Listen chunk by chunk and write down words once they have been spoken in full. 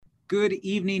Good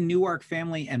evening, Newark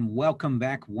family, and welcome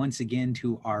back once again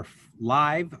to our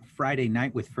live Friday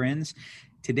Night with Friends.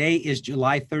 Today is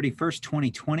July 31st,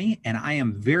 2020, and I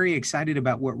am very excited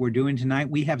about what we're doing tonight.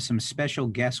 We have some special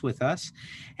guests with us,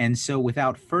 and so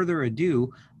without further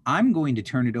ado, I'm going to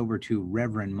turn it over to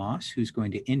Reverend Moss, who's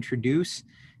going to introduce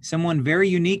someone very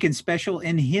unique and special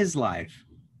in his life.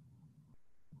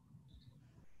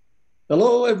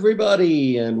 Hello,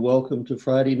 everybody, and welcome to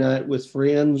Friday Night with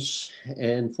Friends.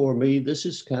 And for me, this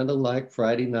is kind of like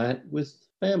Friday night with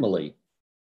family.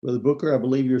 Brother Booker, I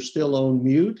believe you're still on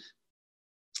mute.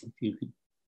 If you could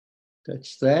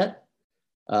touch that.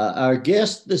 Our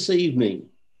guest this evening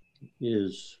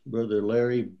is Brother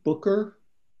Larry Booker,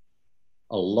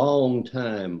 a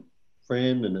longtime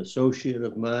friend and associate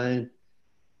of mine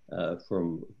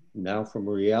from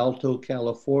Rialto,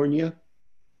 California.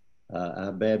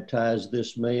 I baptized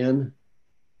this man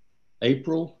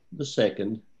April the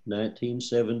 2nd,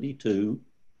 1972,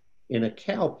 in a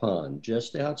cow pond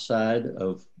just outside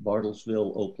of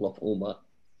Bartlesville, Oklahoma.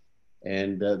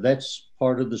 And that's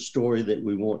part of the story that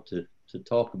we want to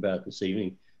talk about this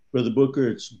evening. Brother Booker,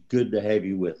 it's good to have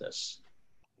you with us.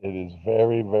 It is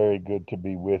very, very good to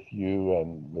be with you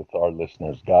and with our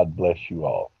listeners. God bless you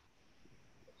all.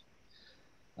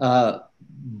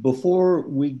 Before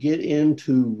we get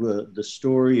into the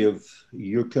story of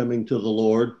your coming to the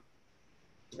Lord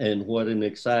and what an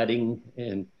exciting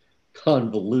and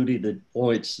convoluted at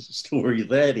points story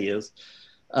that is,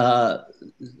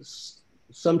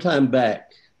 sometime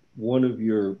back, one of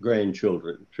your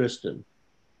grandchildren, Tristan,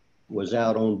 was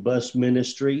out on bus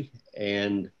ministry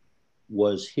and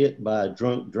was hit by a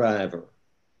drunk driver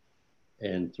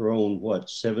and thrown,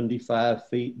 75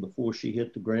 feet before she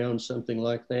hit the ground, something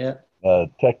like that?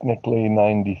 Technically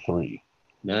 93.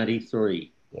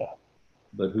 93. Yeah.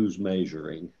 But who's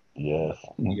measuring? Yes.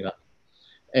 Yeah.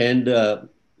 And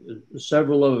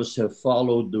several of us have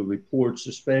followed the reports,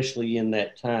 especially in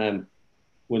that time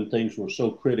when things were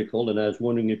so critical. And I was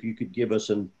wondering if you could give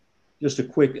us just a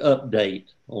quick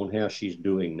update on how she's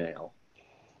doing now.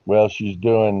 Well, she's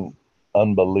doing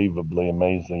unbelievably,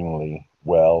 amazingly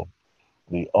well.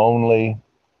 The only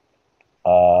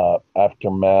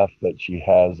aftermath that she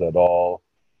has at all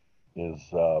is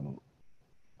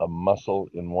a muscle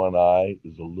in one eye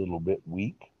is a little bit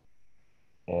weak.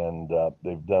 And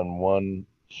they've done one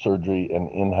surgery, an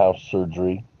in-house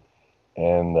surgery,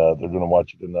 and they're going to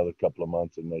watch it another couple of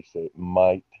months. And they say it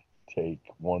might take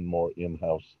one more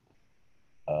in-house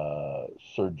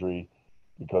surgery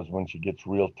because when she gets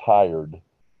real tired,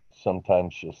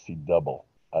 sometimes she'll see double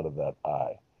out of that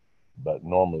eye. But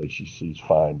normally she sees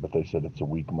fine, but they said it's a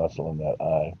weak muscle in that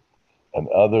eye. And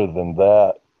other than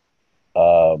that,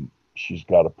 she's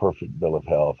got a perfect bill of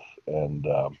health. And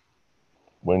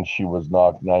when she was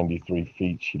knocked 93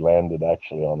 feet, she landed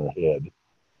actually on her head.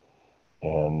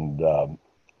 And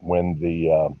when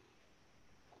the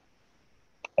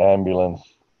ambulance,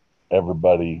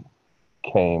 everybody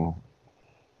came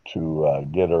to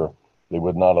get her, they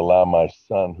would not allow my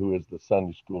son, who is the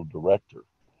Sunday school director,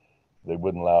 they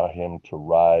wouldn't allow him to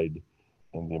ride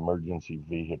in the emergency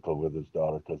vehicle with his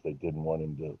daughter because they didn't want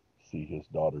him to see his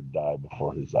daughter die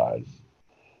before his eyes.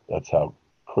 That's how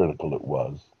critical it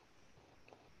was.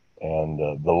 And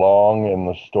the long and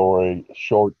the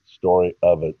short story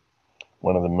of it,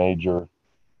 one of the major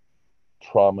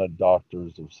trauma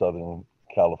doctors of Southern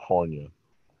California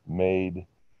made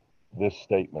this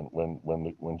statement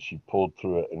when she pulled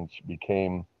through it, and she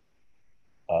became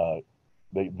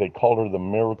they called her the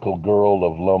miracle girl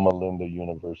of Loma Linda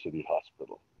University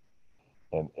Hospital.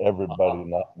 And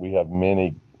everybody, we have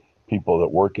many people that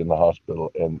work in the hospital,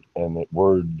 and the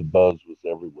buzz was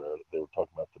everywhere. They were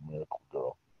talking about the miracle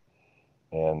girl.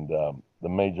 And the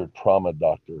major trauma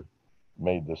doctor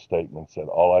made this statement, said,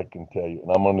 all I can tell you,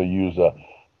 and I'm going to use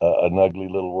an ugly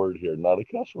little word here, not a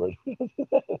cuss word,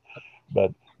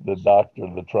 but the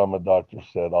trauma doctor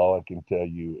said, all I can tell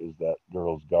you is that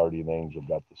girl's guardian angel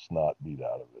got the snot beat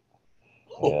out of it.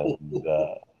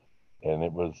 And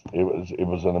it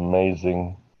was an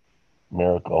amazing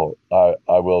miracle. I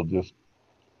will just,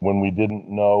 when we didn't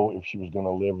know if she was going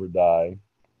to live or die,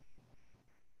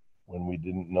 when we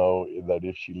didn't know that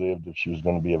if she lived, if she was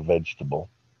going to be a vegetable,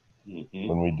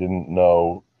 when we didn't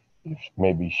know if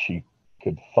maybe she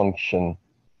could function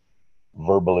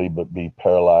verbally but be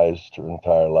paralyzed her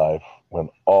entire life, when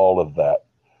all of that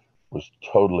was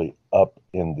totally up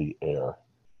in the air.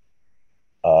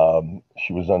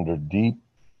 She was under deep,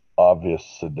 obvious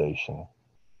sedation.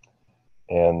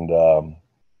 And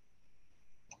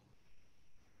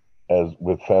as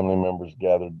with family members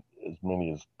gathered, as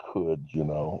many as could,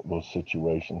 those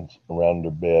situations around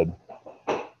her bed.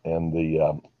 And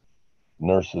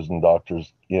nurses and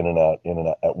doctors in and out, in and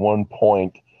out. At one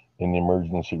point in the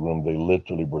emergency room, they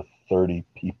literally were 30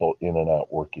 people in and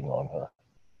out working on her.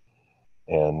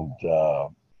 And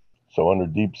so under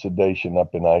deep sedation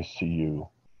up in ICU,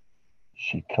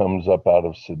 she comes up out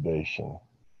of sedation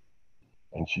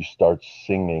and she starts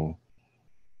singing,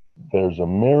 "There's a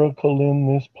miracle in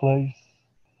this place.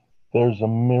 There's a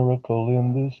miracle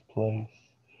in this place."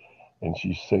 And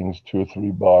she sings 2 or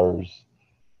 3 bars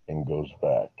and goes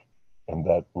back. And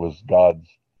that was God's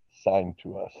sign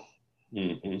to us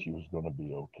that she was going to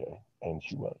be okay. And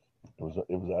she was.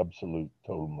 It was absolute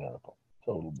total miracle.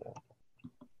 Total miracle.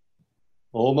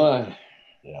 Oh my.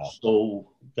 Yeah. So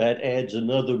that adds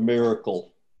another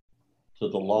miracle to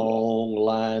the long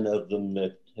line of them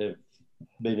that have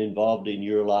been involved in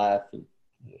your life and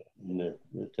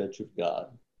the touch of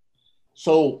God.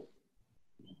 So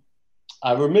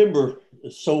I remember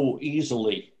so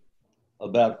easily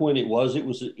about when it was. It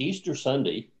was Easter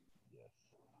Sunday.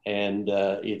 And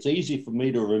it's easy for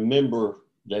me to remember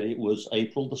that it was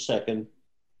April the 2nd,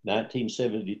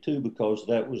 1972, because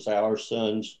that was our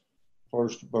son's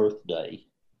first birthday.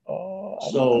 Oh,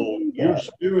 so your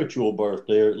spiritual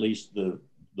birthday, or at least the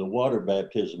water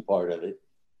baptism part of it,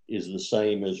 is the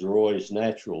same as Roy's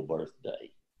natural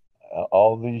birthday.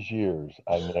 All these years,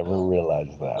 I never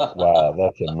realized that. Wow,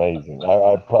 that's amazing.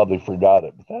 I probably forgot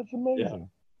it, but that's amazing.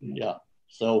 Yeah.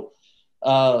 So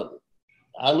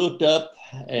I looked up,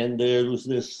 and there was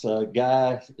this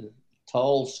guy,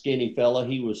 tall, skinny fella.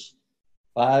 He was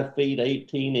 5 feet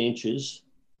 18 inches,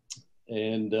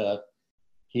 and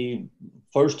he,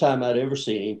 first time I'd ever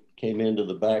seen him, came into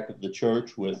the back of the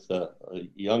church with a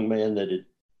young man that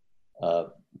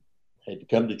had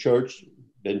come to church,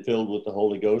 been filled with the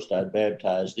Holy Ghost. I'd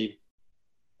baptized him,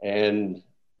 and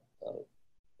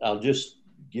I'll just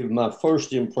give my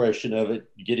first impression of it,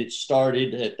 get it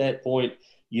started. At that point,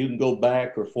 you can go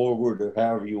back or forward or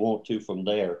however you want to from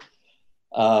there.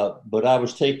 But I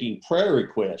was taking prayer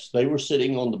requests. They were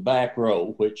sitting on the back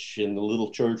row, which in the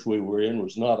little church we were in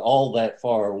was not all that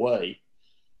far away.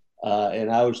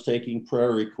 And I was taking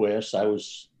prayer requests. I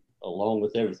was, along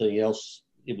with everything else,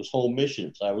 it was home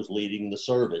missions. I was leading the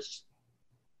service.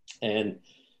 And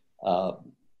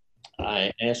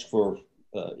I asked for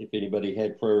if anybody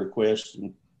had prayer requests,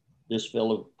 and this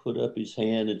fellow put up his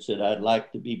hand and said, "I'd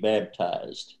like to be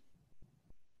baptized."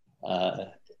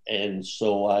 And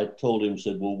so I told him,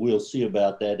 said, "Well, we'll see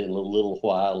about that in a little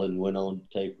while," and went on to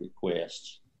take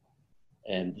requests.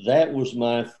 And that was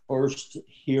my first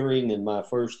hearing and my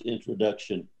first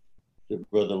introduction to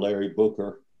Brother Larry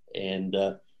Booker. And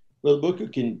Brother Booker,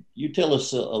 can you tell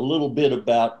us a little bit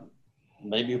about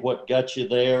maybe what got you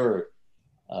there?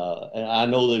 And I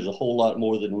know there's a whole lot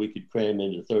more than we could cram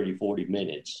into 30, 40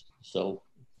 minutes. So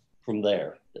from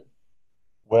there.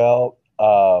 Well,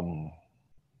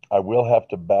 I will have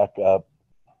to back up,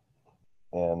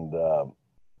 and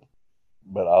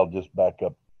but I'll just back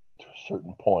up to a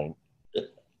certain point.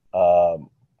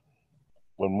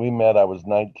 When we met, I was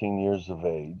 19 years of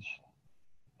age,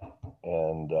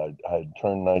 and I had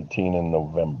turned 19 in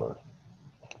November.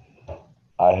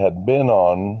 I had been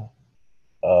on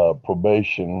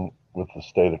probation with the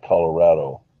state of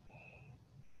Colorado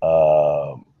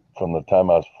from the time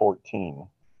I was 14.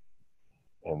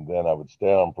 And then I would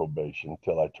stay on probation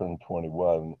until I turned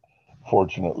 21.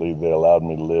 Fortunately, they allowed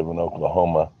me to live in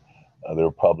Oklahoma. They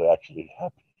were probably actually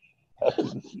happy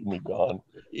to see me gone.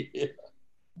 Yeah.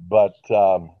 But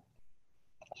so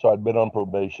I'd been on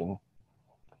probation.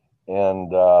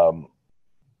 And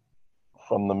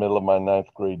from the middle of my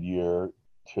 9th grade year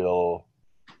till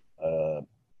a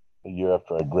year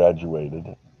after I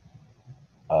graduated,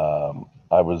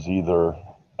 I was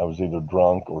either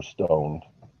drunk or stoned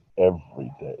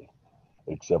every day,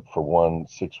 except for one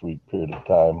 6-week period of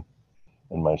time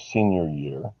in my senior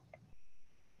year.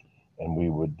 And we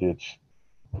would ditch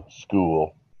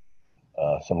school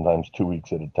sometimes 2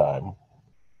 weeks at a time.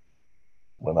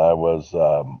 When I was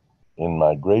in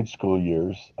my grade school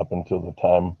years, up until the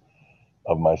time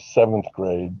of my 7th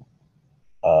grade,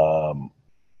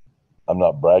 I'm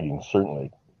not bragging,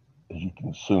 certainly, as you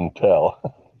can soon tell.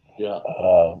 Yeah.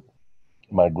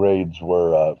 My grades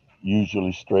were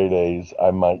usually straight A's.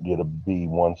 I might get a B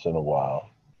once in a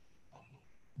while.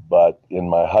 But in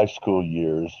my high school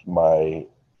years, my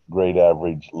grade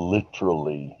average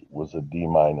literally was a D-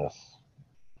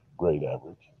 grade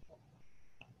average.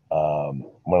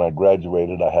 When I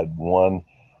graduated, I had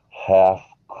 1/2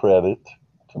 credit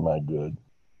to my good.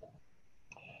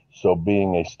 So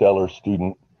being a stellar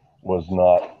student was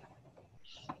not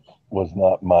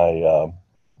my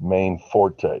main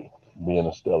forte. Being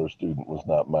a stellar student was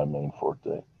not my main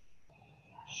forte.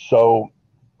 So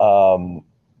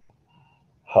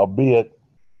Howbeit,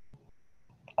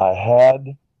 I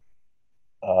had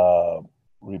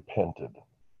repented.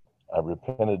 I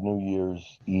repented New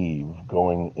Year's Eve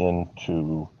going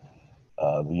into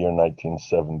the year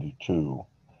 1972.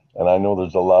 And I know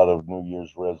there's a lot of New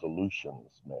Year's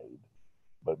resolutions made,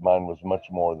 but mine was much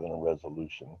more than a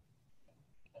resolution.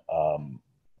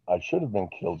 I should have been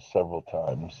killed several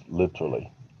times,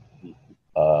 literally.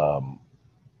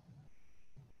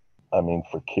 I mean,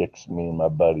 for kicks, me and my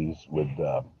buddies would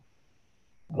go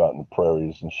out in the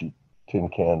prairies and shoot tin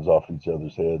cans off each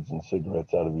other's heads and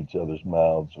cigarettes out of each other's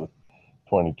mouths with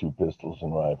 22 pistols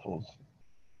and rifles.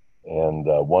 And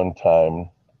one time,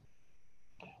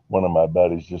 one of my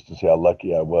buddies, just to see how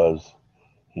lucky I was,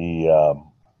 he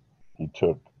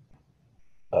took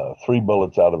 3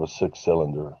 bullets out of a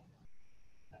 6-cylinder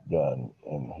gun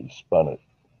and he spun it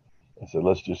and said,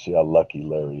 "Let's just see how lucky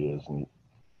Larry is." And he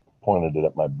pointed it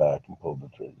at my back and pulled the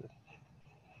trigger.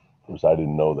 Of course, I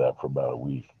didn't know that for about a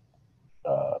week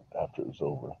after it was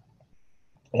over.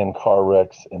 And car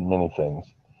wrecks and many things.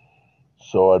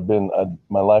 So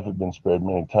my life had been spared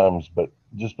many times, but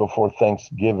just before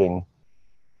Thanksgiving,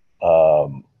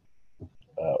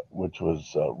 which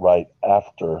was right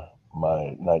after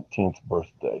my 19th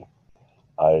birthday,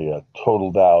 I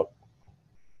totaled out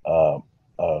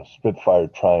a Spitfire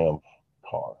Triumph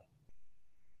car.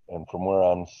 And from where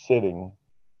I'm sitting,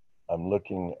 I'm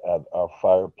looking at our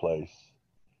fireplace,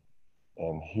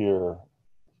 and here,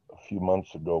 a few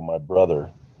months ago, my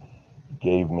brother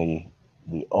gave me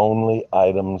the only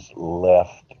items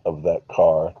left of that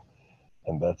car,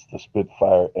 and that's the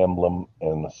Spitfire emblem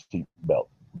and the seat belt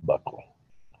buckle.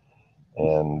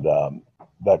 And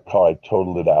that car, I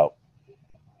totaled it out,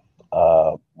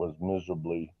 was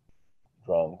miserably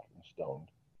drunk and stoned.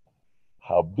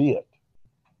 Howbeit,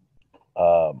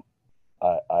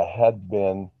 I had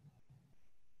been,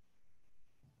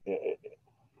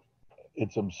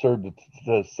 it's absurd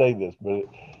to say this, but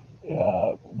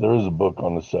there is a book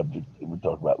on the subject that we'll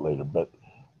talk about later, but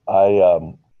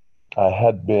I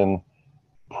had been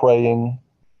praying,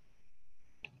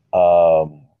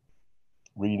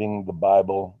 reading the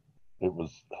Bible. It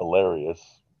was hilarious,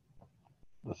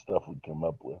 the stuff we'd come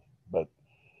up with, but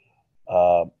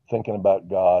thinking about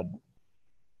God.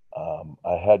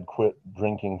 I had quit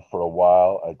drinking for a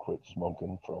while. I quit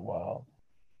smoking for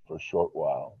a short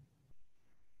while.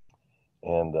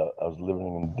 And I was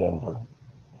living in Denver.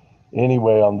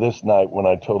 Anyway, on this night when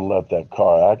I totaled out that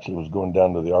car, I actually was going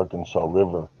down to the Arkansas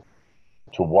River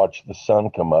to watch the sun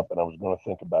come up, and I was going to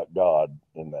think about God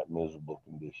in that miserable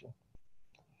condition.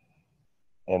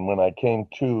 And when I came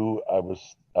to, I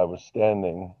was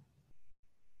standing,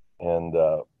 and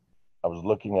I was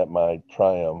looking at my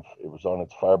Triumph. It was on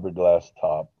its fiberglass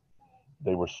top.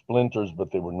 They were splinters,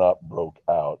 but they were not broke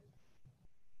out.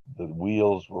 The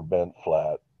wheels were bent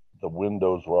flat. The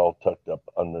windows were all tucked up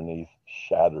underneath,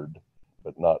 shattered,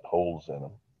 but not holes in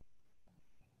them.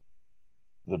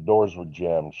 The doors were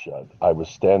jammed shut. I was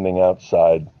standing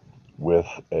outside with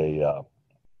a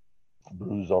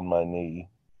bruise on my knee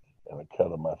and a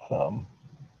cut on my thumb.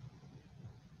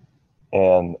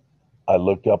 And I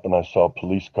looked up and I saw a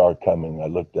police car coming. I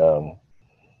looked down,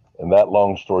 and that,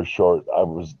 long story short,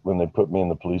 when they put me in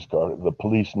the police car, the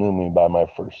police knew me by my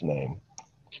first name.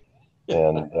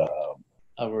 And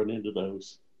I run into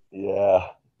those. Yeah.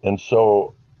 And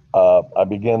so I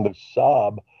began to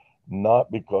sob,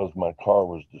 not because my car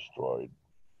was destroyed,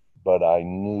 but I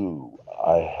knew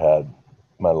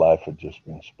my life had just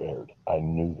been spared. I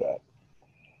knew that.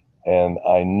 And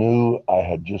I knew I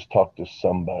had just talked to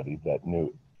somebody that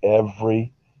knew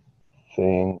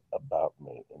everything about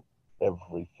me and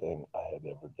everything I had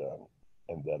ever done,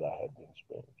 and that I had been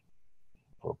spared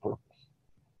for a purpose.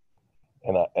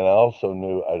 And I also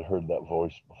knew I'd heard that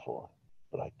voice before,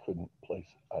 but I couldn't place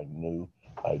it. I knew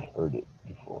I'd heard it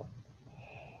before.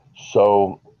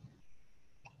 So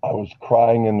I was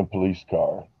crying in the police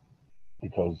car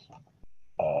because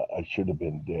I should have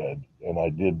been dead. And I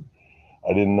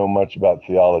didn't know much about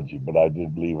theology, but I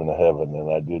did believe in a heaven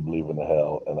and I did believe in a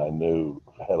hell. And I knew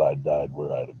had I died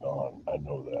where I'd have gone. I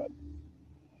know that.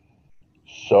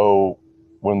 So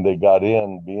when they got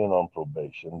in, being on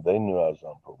probation, they knew I was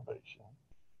on probation.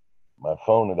 My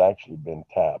phone had actually been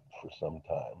tapped for some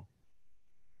time.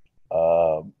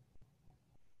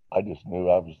 I just knew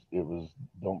it was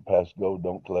don't pass go,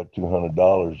 don't collect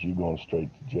 $200, you going straight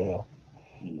to jail.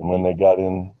 And when they got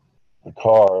in the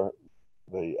car,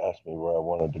 they asked me where I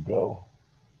wanted to go.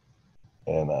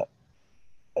 And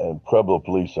Pueblo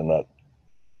police are not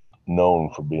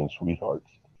known for being sweethearts.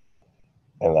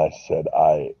 And I said,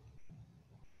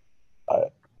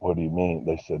 what do you mean?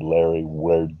 They said, Larry,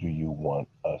 where do you want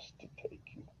us to take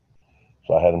you?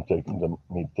 So I had them take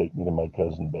me to my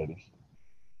cousin Betty's.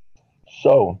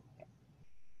 So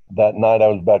that night I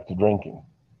was back to drinking.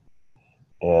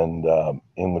 And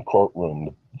in the courtroom,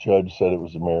 the judge said it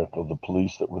was a miracle. The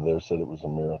police that were there said it was a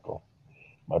miracle.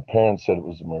 My parents said it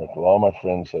was a miracle. All my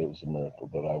friends said it was a miracle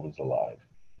that I was alive.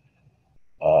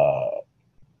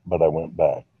 But I went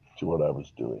back to what I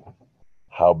was doing.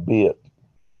 Howbeit,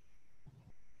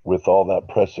 with all that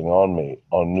pressing on me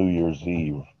on New Year's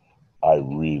Eve, I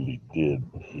really did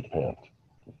repent.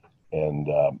 And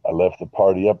I left the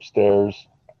party upstairs.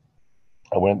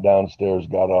 I went downstairs,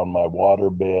 got on my water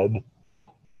bed,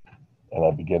 and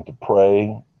I began to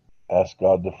pray, ask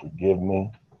God to forgive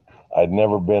me. I'd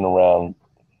never been around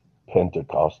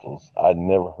Pentecostals. I'd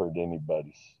never heard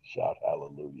anybody shout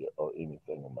hallelujah or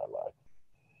anything in my life.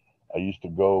 I used to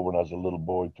go when I was a little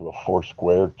boy to a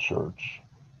Foursquare church,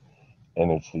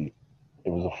 and it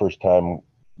was the first time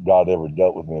God ever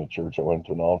dealt with me in church. I went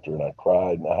to an altar and I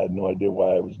cried, and I had no idea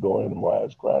why I was going and why I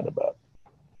was crying about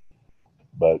it.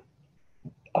 But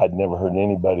I'd never heard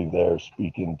anybody there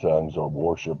speak in tongues or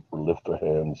worship or lift their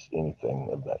hands, anything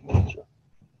of that nature.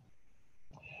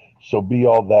 So be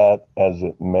all that as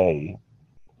it may,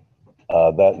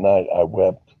 that night I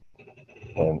wept,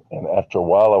 and after a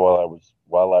while,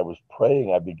 while I was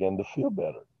praying, I began to feel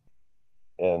better,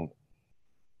 and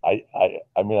I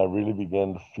mean, I really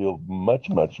began to feel much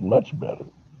better.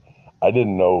 I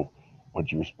didn't know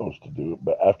what you were supposed to do,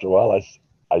 but after a while, I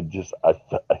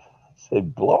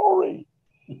said glory,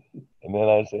 and then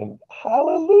I said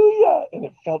hallelujah, and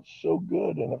it felt so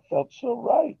good, and it felt so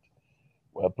right.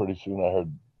 Well, pretty soon I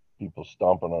heard people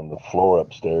stomping on the floor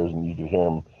upstairs, and you could hear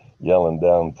them yelling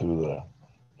down through the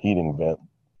heating vent,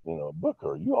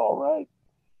 Booker, are you all right?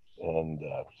 And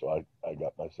so I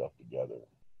got myself together.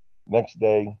 Next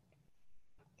day,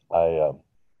 I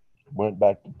went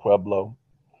back to Pueblo.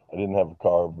 I didn't have a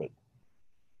car, but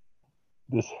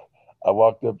I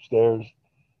walked upstairs,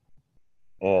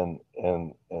 and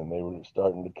they were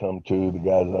starting to come to, the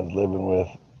guys I was living with,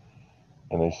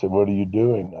 and they said, what are you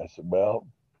doing? I said, well,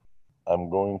 I'm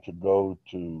going to go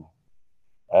to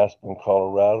Aspen,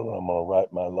 Colorado, and I'm going to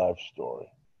write my life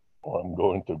story. Or I'm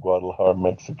going to Guadalajara,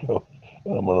 Mexico,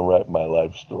 and I'm going to write my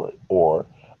life story. Or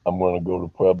I'm going to go to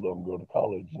Pueblo and go to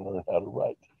college and learn how to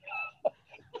write.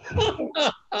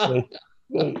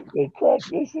 they cracked.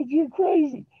 They said, you're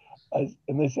crazy.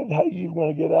 And they said, how are you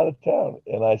going to get out of town?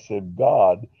 And I said,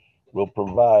 God will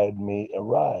provide me a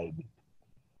ride.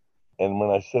 And when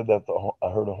I said that,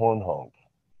 I heard a horn honk.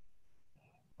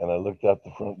 And I looked out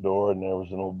the front door, and there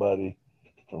was an old buddy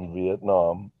from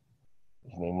Vietnam.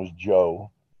 His name was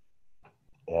Joe.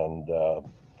 And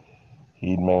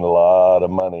he'd made a lot of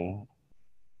money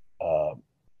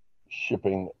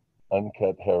shipping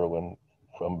uncut heroin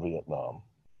from Vietnam,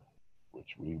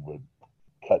 which we would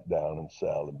cut down and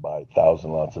sell and buy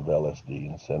 1,000 lots of LSD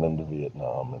and send them to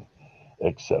Vietnam, and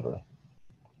etc.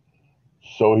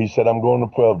 So he said, I'm going to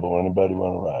Pueblo. Anybody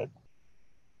want to ride?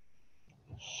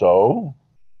 So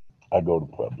I go to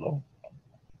Pueblo.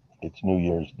 It's New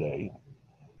Year's Day.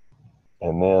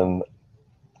 And then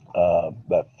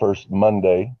that first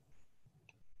Monday,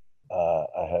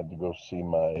 I had to go see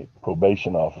my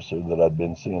probation officer that I'd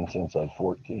been seeing since I was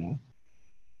 14.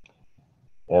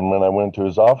 And when I went to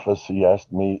his office, he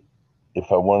asked me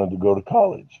if I wanted to go to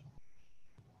college,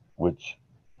 which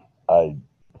I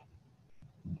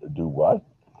do what?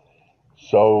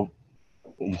 So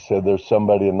he said, there's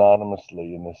somebody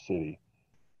anonymously in this city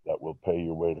that will pay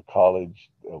your way to college.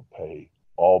 They'll pay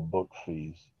all book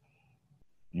fees.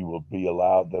 You will be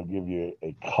allowed, they'll give you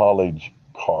a college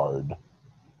card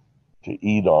to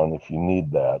eat on if you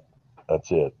need that.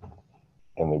 That's it.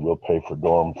 And they will pay for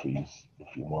dorm fees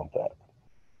if you want that.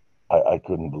 I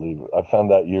couldn't believe it. I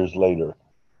found out years later,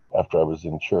 after I was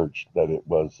in church, that it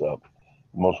was the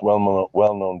most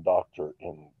well-known doctor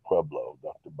in Pueblo,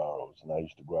 Dr. Barrows, and I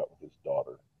used to go out with his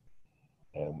daughter.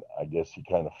 And I guess he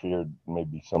kind of feared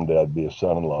maybe someday I'd be a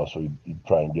son-in-law, so he'd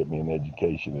try and get me an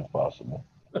education if possible.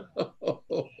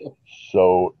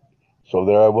 So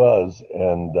there I was,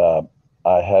 and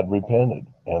I had repented,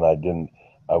 and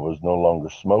I was no longer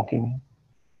smoking.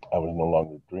 I was no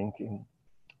longer drinking.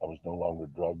 I was no longer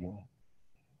drugging.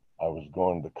 I was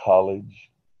going to college.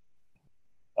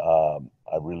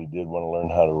 I really did want to learn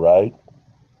how to write.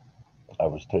 I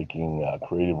was taking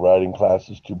creative writing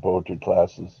classes, 2 poetry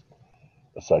classes,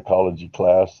 a psychology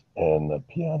class, and a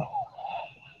piano.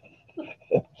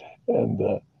 and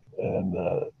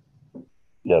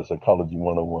Psychology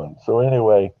 101. So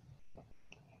anyway,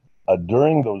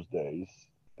 during those days,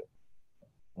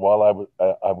 while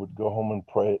I would go home and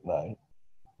pray at night,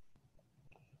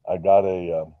 I got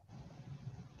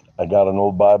I got an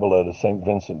old Bible at a St.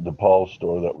 Vincent de Paul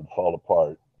store that would fall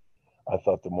apart. I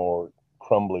thought the more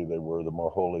crumbly they were, the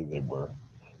more holy they were.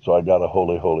 So I got a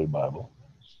holy, holy Bible.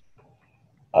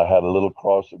 I had a little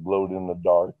cross that glowed in the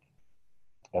dark,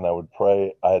 and I would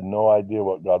pray. I had no idea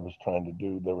what God was trying to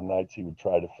do. There were nights he would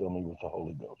try to fill me with the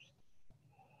Holy Ghost.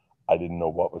 I didn't know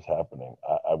what was happening.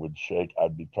 I would shake.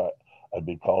 I'd be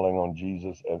calling on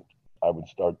Jesus, and I would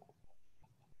start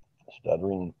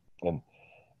stuttering, and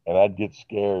I'd get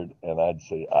scared, and I'd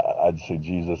say,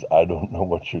 Jesus, I don't know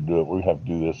what you're doing. We have to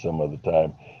do this some other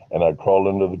time. And I'd crawl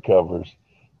under the covers,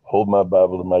 hold my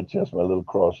Bible to my chest, my little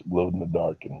cross glowed in the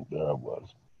dark, and there I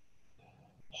was.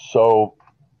 So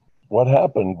what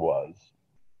happened was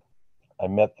I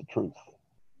met the truth.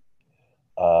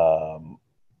 I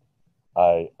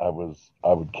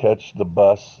would catch the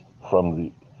bus from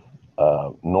the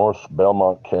North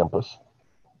Belmont campus,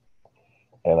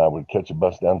 and I would catch a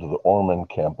bus down to the Ormond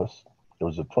campus. There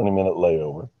was a 20-minute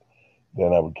layover.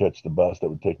 Then I would catch the bus that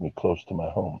would take me close to my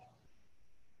home.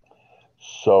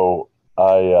 So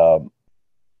I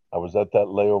was at that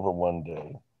layover one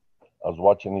day. I was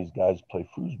watching these guys play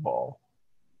foosball,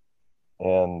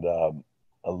 and a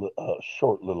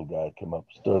short little guy came up,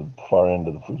 stood at the far end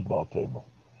of the foosball table,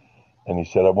 and he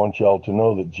said, I want you all to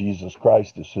know that Jesus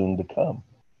Christ is soon to come.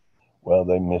 Well,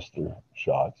 they missed their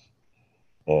shots,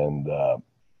 and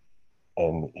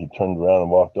he turned around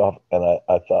and walked off, and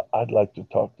I thought, I'd like to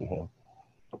talk to him.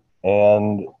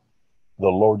 And the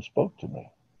Lord spoke to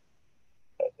me.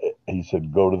 He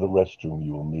said, go to the restroom,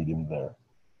 you will meet him there.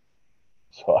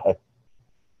 So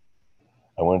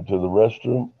I went to the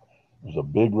restroom. It was a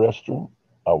big restroom.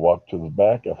 I walked to the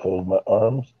back, I folded my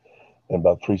arms, and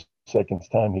about 3 seconds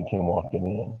time, he came walking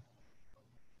in.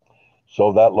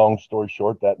 So that long story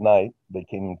short, that night, they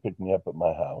came and picked me up at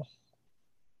my house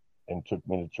and took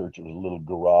me to church. It was a little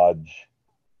garage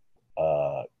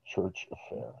church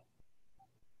affair.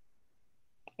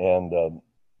 And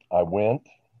I went.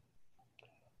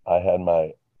 I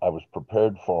was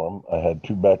prepared for them. I had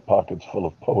 2 back pockets full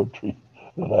of poetry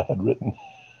that I had written.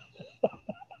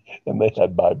 And they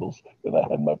had Bibles, and I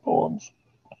had my poems.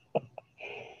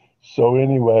 So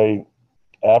anyway,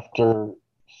 after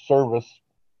service,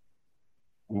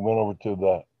 we went over to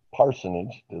the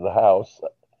parsonage, to the house.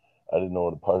 I didn't know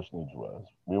what a parsonage was.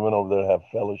 We went over there to have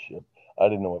fellowship. I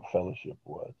didn't know what fellowship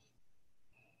was.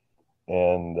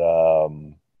 And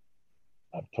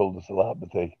I've told this a lot,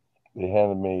 but they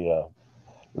handed me, it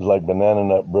was like banana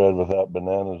nut bread without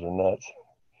bananas or nuts,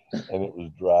 and it was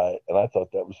dry. And I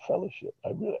thought that was fellowship.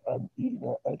 I'm eating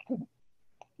it. I couldn't.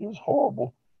 It was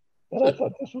horrible. And I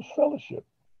thought this was fellowship.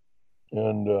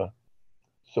 And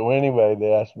so anyway,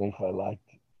 they asked me if I liked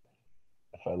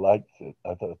it.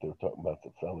 I thought they were talking about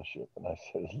the fellowship, and I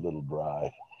said it's a little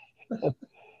dry.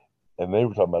 And they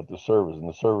were talking about the service, and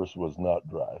the service was not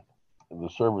dry. The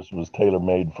service was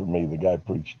tailor-made for me. The guy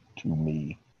preached to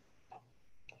me.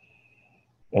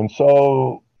 And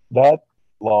so that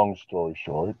long story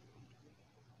short,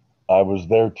 I was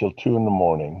there till 2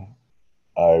 a.m.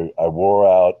 I wore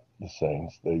out the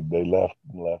saints. They left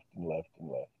and left and left and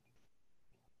left.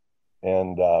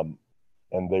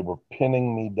 And they were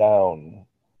pinning me down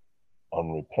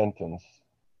on repentance,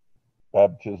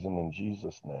 baptism in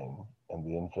Jesus' name, and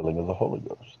the infilling of the Holy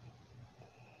Ghost.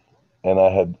 And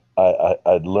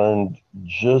I'd learned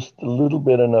just a little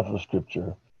bit enough of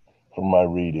scripture from my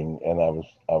reading, and I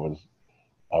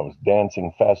was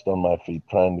dancing fast on my feet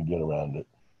trying to get around it.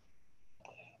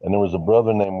 And there was a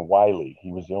brother named Wiley.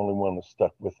 He was the only one that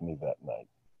stuck with me that night.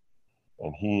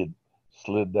 And he had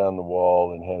slid down the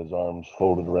wall and had his arms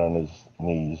folded around his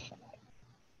knees.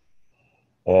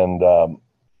 And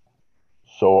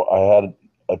so I had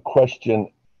a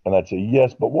question, and I'd say,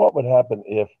 yes, but what would happen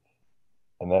if,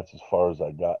 and that's as far as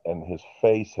I got, and his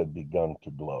face had begun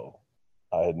to glow.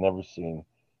 I had never seen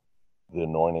the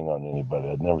anointing on anybody.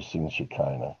 I'd never seen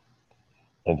Shekinah.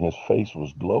 And his face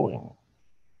was glowing.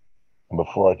 And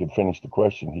before I could finish the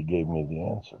question, he gave me the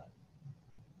answer.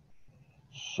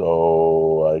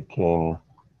 So I came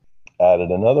at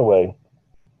it another way.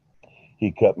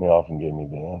 He cut me off and gave me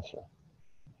the answer.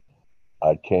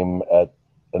 I came at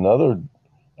another,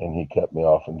 and he cut me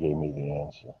off and gave me the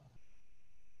answer.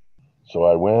 So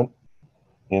I went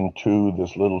into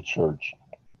this little church,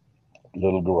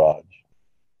 little garage.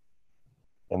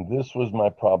 And this was my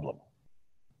problem.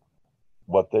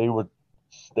 What they were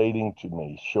stating to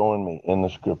me, showing me in the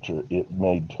scripture, it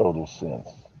made total sense.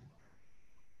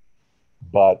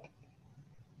 But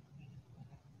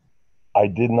I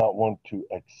did not want to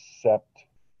accept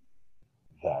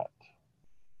that.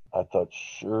 I thought,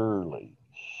 surely,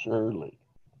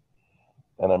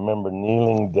 And I remember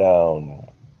kneeling down,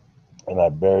 and I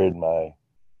buried my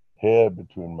head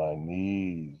between my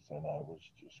knees, and I was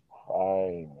just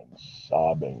crying and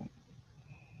sobbing.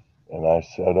 And I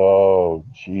said, "Oh,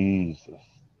 Jesus,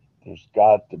 there's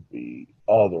got to be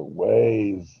other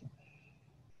ways."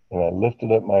 And I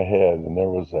lifted up my head, and there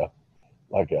was a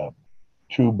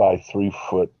 2 by 3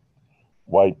 foot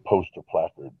white poster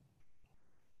placard,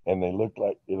 and they looked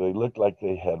like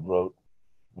they had wrote,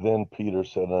 "Then Peter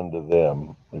said unto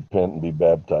them, Repent and be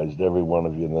baptized, every one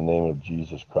of you, in the name of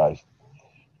Jesus Christ,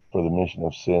 for the remission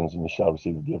of sins, and you shall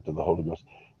receive the gift of the Holy Ghost,"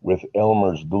 with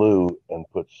Elmer's glue, and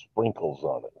put sprinkles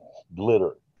on it,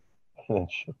 glitter, and then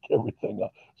shook everything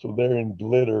up. So there in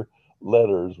glitter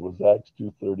letters was Acts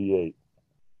 2:38.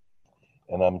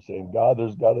 And I'm saying, "God,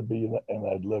 there's got to be," and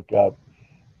I'd look up,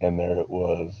 and there it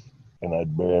was, and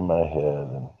I'd bury my head.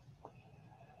 And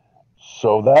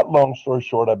so that, long story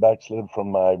short, I backslid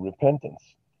from my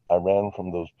repentance. I ran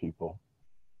from those people,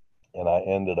 and I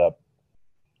ended up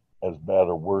as bad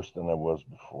or worse than I was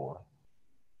before.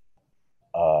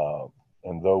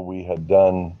 And though we had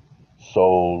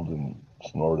sold and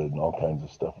snorted and all kinds of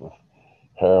stuff with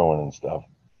heroin and stuff,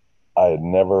 I had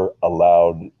never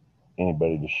allowed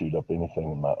anybody to shoot up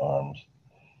anything in my arms.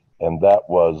 And that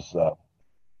was,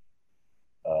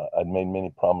 I'd made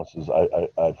many promises.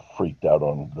 I freaked out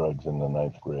on drugs in the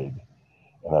 9th grade,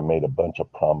 and I made a bunch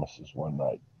of promises one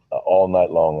night. All night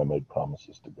long, I made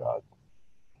promises to God.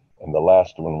 And the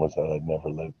last one was that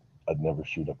I'd never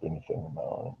shoot up anything in my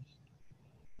arms.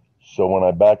 So when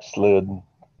I backslid,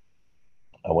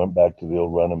 I went back to the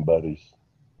old running buddies.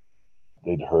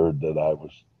 They'd heard that I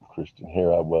was a Christian.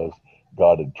 Here I was.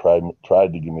 God had tried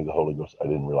to give me the Holy Ghost. I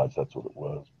didn't realize that's what it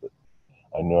was, but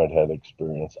I knew I'd had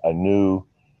experience. I knew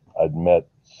I'd met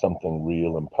something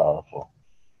real and powerful.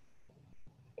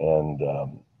 And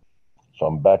so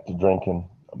I'm back to drinking.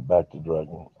 I'm back to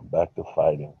drugging. I'm back to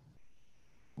fighting.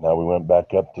 Now we went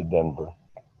back up to Denver.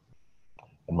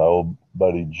 And my old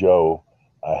buddy Joe,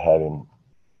 I had him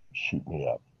shoot me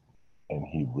up. And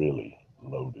he really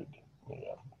loaded me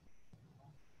up.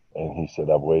 And he said,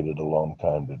 "I've waited a long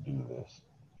time to do this."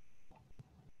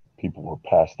 People were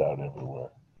passed out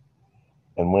everywhere.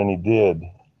 And when he did,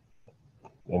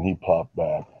 then he plopped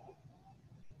back.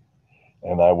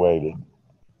 And I waited.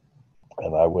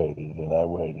 And I waited. And I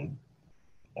waited.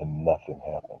 And nothing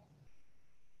happened.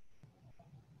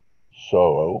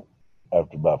 So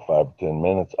after about 5 or 10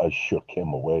 minutes, I shook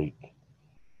him awake.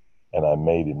 And I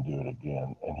made him do it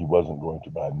again. And he wasn't going to,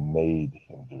 but I made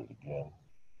him do it again.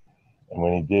 And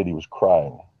when he did, he was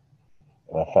crying.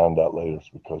 And I found out later it's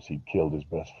because he killed his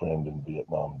best friend in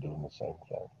Vietnam doing the same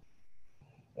thing.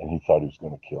 And he thought he was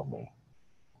going to kill me.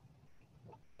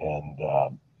 And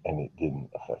it didn't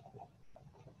affect me.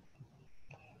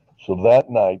 So that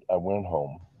night I went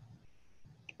home,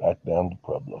 back down to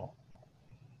Pueblo,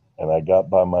 and I got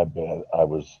by my bed. I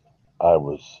was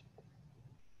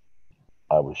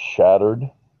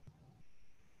shattered.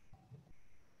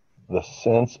 The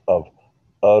sense of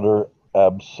utter,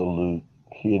 absolute,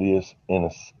 hideous,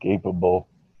 inescapable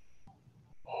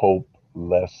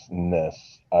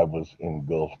hopelessness. I was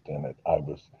engulfed in it. I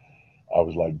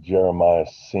was like Jeremiah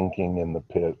sinking in the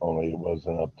pit, only it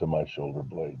wasn't up to my shoulder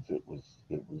blades. It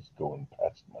was going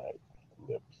past my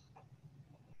lips.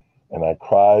 And I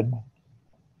cried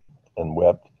and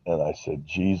wept, and I said,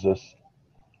 "Jesus,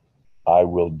 I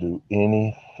will do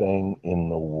anything in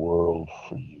the world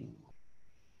for you.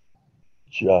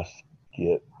 Just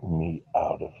get me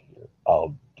out of here.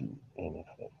 I'll do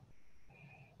anything."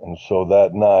 And so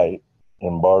that night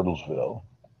in Bartlesville,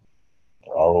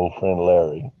 our old friend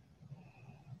Larry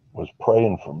was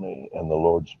praying for me, and the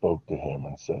Lord spoke to him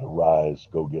and said, "Arise,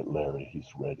 go get Larry.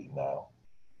 He's ready now."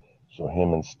 So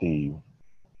him and Steve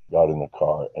got in the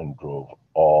car and drove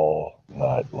all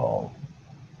night long.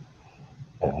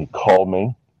 And he called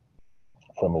me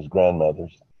from his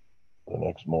grandmother's the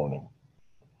next morning.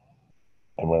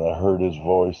 And when I heard his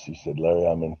voice, he said, "Larry,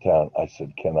 I'm in town." I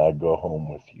said, "Can I go home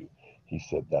with you?" He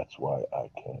said, "That's why I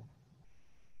came."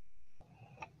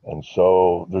 And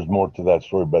so there's more to that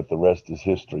story, but the rest is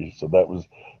history. So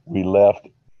we left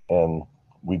and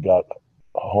we got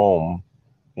home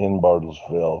in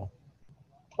Bartlesville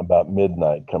about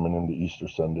midnight coming into Easter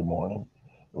Sunday morning.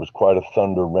 It was quite a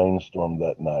thunder rainstorm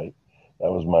that night.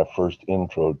 That was my first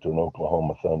intro to an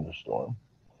Oklahoma thunderstorm.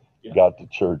 Yeah. Got to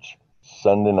church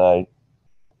Sunday night.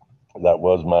 That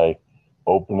was my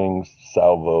opening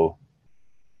salvo.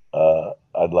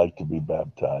 I'd like to be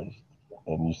baptized.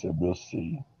 And you said, "We'll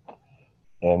see."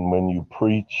 And when you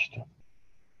preached,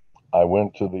 I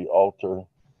went to the altar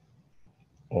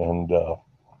and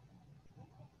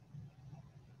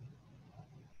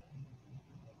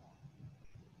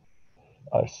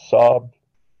I sobbed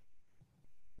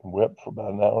and wept for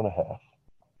about an hour and a half.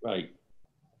 Right.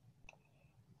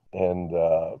 And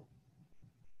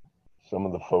some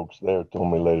of the folks there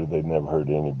told me later they'd never heard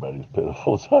anybody as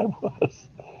pitiful as I was.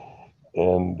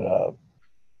 And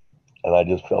I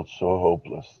just felt so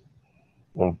hopeless.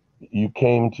 And you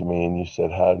came to me and you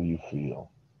said, "How do you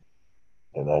feel?"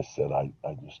 And I said, I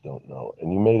just don't know.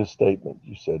 And you made a statement.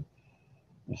 You said,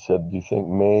 "Do you think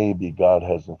maybe God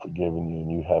hasn't forgiven you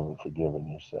and you haven't forgiven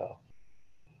yourself?"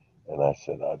 And I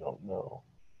said, "I don't know."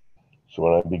 So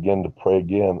when I began to pray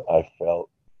again, I felt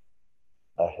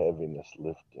a heaviness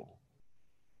lifting.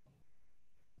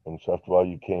 And so after a while,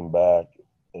 you came back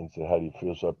and said, "How do you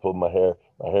feel?" So I pulled my hair.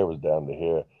 My hair was down to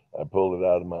here. I pulled it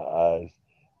out of my eyes,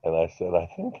 and I said, "I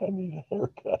think I need a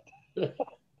haircut."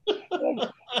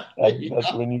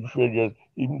 That's when you figured,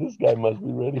 even this guy must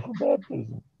be ready for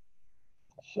baptism.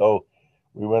 So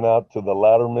we went out to the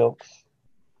Loudermilks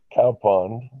cow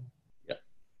pond. Yeah.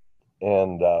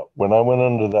 And when I went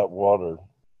under that water,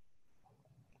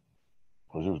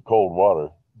 because it was cold water,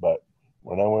 but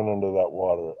when I went under that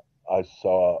water, I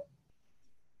saw,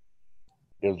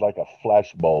 it was like a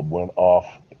flash bulb went off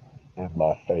in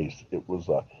my face. It was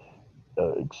a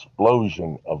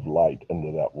explosion of light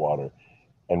under that water.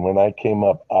 And when I came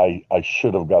up, I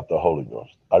should have got the Holy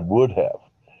Ghost. I would have.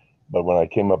 But when I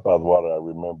came up out of the water, I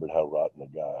remembered how rotten a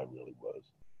guy I really was.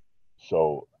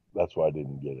 So that's why I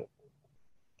didn't get it.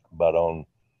 But on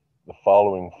the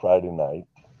following Friday night,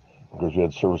 because we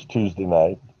had service Tuesday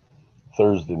night,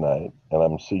 Thursday night, and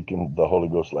I'm seeking the Holy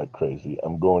Ghost like crazy.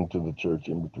 I'm going to the church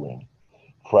in between.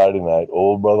 Friday night,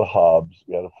 old brother Hobbs,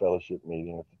 we had a fellowship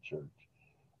meeting at the church.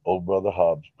 Old brother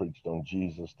Hobbs preached on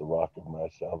Jesus, the rock of my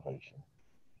salvation.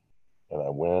 And I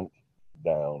went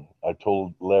down. I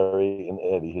told Larry and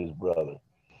Eddie, his brother,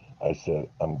 I said,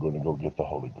 "I'm going to go get the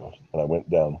Holy Ghost." And I went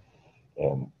down,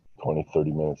 and 20,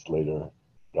 30 minutes later,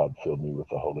 God filled me with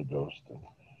the Holy Ghost.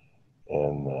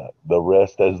 And the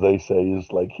rest, as they say,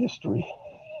 is like history.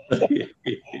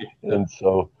 And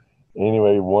so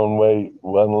anyway,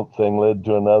 one thing led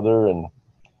to another,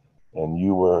 and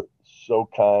you were so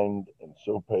kind and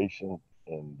so patient.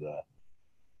 And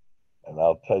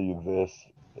I'll tell you this,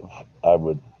 I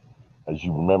would, as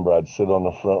you remember, I'd sit on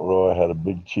the front row. I had a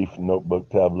big Chief notebook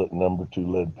tablet, number 2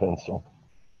 lead pencil.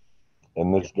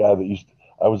 And this guy that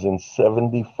I was in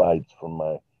 70 fights from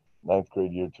my 9th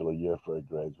grade year till a year after I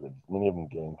graduated, many of them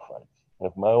gang fights. And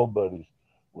if my old buddies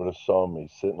would have saw me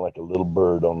sitting like a little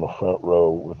bird on the front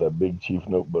row with that big Chief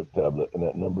notebook tablet and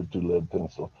that number 2 lead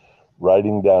pencil,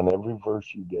 writing down every verse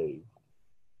you gave,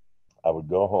 I would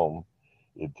go home.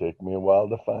 It'd take me a while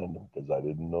to find them because I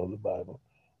didn't know the Bible.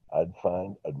 I'd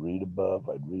read above,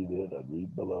 I'd read it, I'd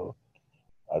read below.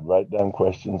 I'd write down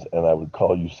questions, and I would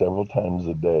call you several times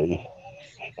a day.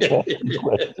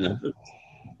 Questions.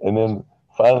 And then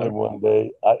finally one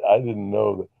day, I didn't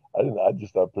know that, I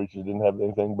just thought preachers didn't have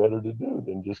anything better to do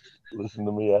than just listen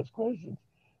to me ask questions.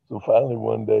 So finally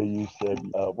one day you said,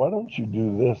 "Why don't you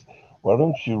do this? Why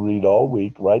don't you read all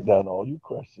week, write down all your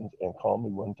questions, and call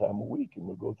me one time a week, and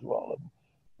we'll go through all of them."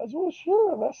 I said, "Well,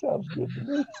 sure, that sounds good to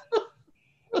me."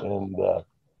 And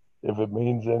if it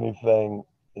means anything,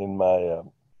 in my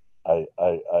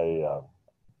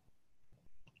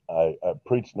I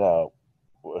preach now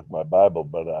with my Bible,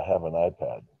 but I have an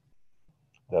iPad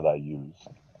that I use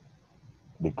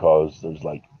because there's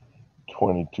like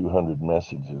 2,200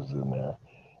 messages in there,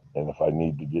 and if I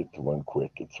need to get to one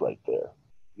quick, it's right there.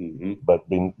 Mm-hmm. But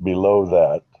below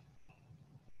that,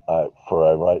 I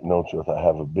write notes with, I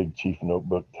have a big Chief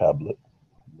notebook tablet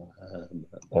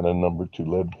and a number 2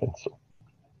 lead pencil,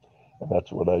 and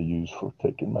that's what I use for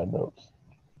taking my notes.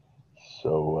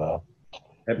 So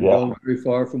haven't gone very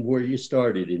far from where you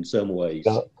started in some ways.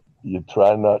 You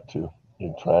try not to.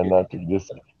 You try not to.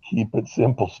 Just keep it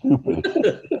simple, stupid.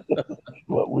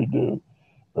 What we do.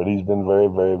 But he's been very,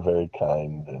 very, very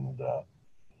kind,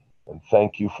 and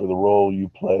thank you for the role you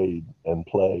played and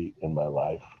play in my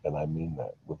life, and I mean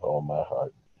that with all my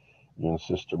heart. You and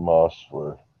Sister Moss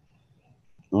were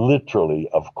literally,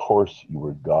 of course, you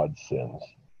were godsends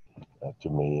to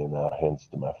me, and hence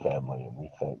to my family, and we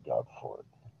thank God for it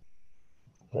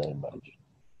very much.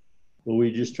 Well,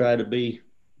 we just try to be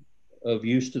of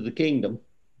use to the kingdom.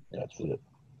 That's it.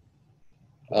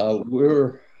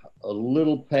 We're a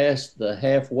little past the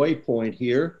halfway point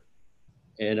here,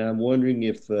 and I'm wondering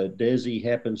if Desi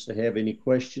happens to have any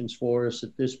questions for us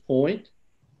at this point.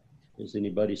 Has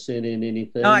anybody sent in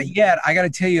anything? Not yet. I got to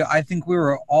tell you, I think we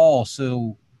were all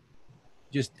so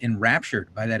just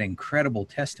enraptured by that incredible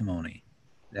testimony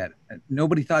that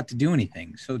nobody thought to do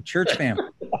anything. So church family,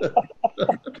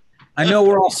 I know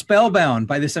we're all spellbound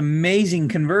by this amazing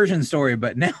conversion story,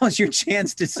 but now is your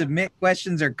chance to submit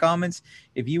questions or comments.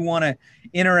 If you want to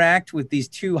interact with these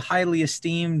two highly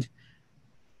esteemed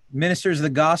ministers of the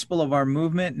gospel of our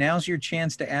movement, now's your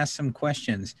chance to ask some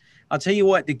questions. I'll tell you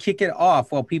what, to kick it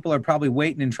off while people are probably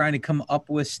waiting and trying to come up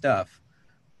with stuff.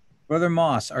 Brother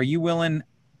Moss, are you willing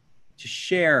to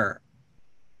share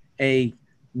a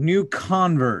new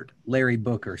convert Larry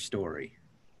Booker story?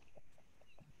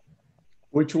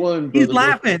 Which one? He's Brother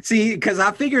laughing, see, because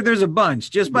I figured there's a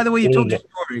bunch just by the way you told your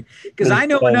story. Because I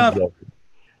know enough.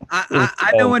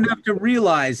 I know enough to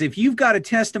realize if you've got a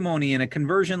testimony in a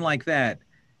conversion like that,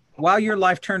 while your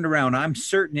life turned around, I'm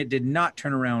certain it did not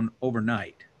turn around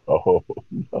overnight. Oh,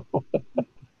 no.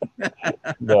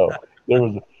 No, there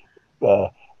was,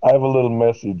 I have a little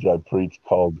message I preach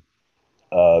called,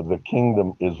 the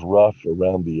kingdom is rough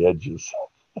around the edges.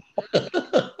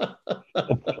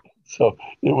 So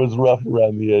it was rough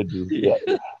around the edges. Yeah.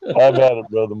 Have at it,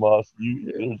 Brother Moss.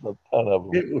 There's a ton of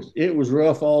them. It was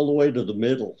rough all the way to the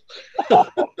middle.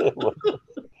 It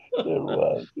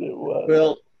was.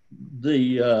 Well,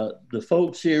 the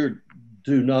folks here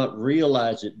do not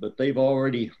realize it, but they've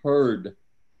already heard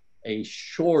a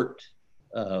short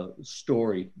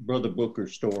story, Brother Booker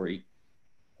story,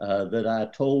 that I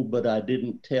told, but I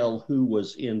didn't tell who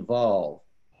was involved.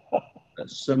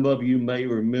 Some of you may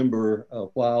remember a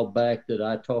while back that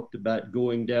I talked about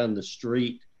going down the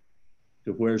street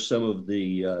to where some of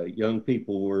the young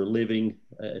people were living.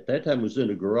 At that time, it was in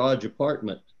a garage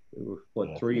apartment. There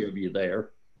were, three of you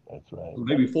there? That's right.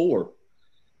 Maybe four.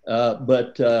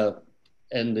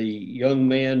 And the young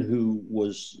man who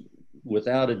was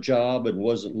without a job and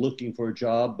wasn't looking for a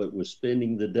job, but was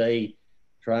spending the day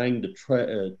trying to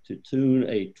tune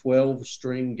a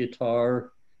 12-string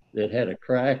guitar that had a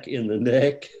crack in the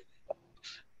neck.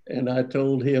 And I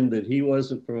told him that he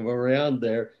wasn't from around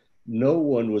there. No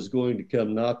one was going to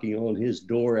come knocking on his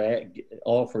door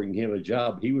offering him a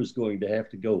job. He was going to have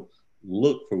to go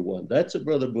look for one. That's a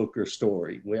Brother Booker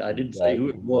story. I didn't say who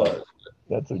it was.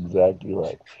 That's exactly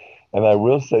right. And I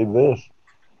will say this.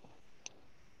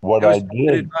 What I did.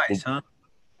 Good advice, huh?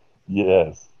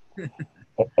 Yes.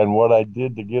 And what I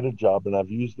did to get a job, and I've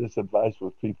used this advice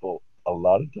with people a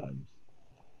lot of times.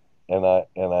 And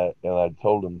I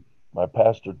told him, my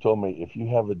pastor told me, if you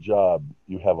have a job,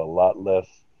 you have a lot less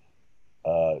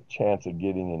chance of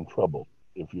getting in trouble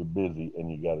if you're busy and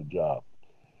you got a job.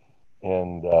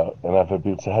 And I've had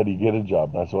people say, how do you get a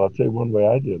job? And I said, well, I'll tell you one way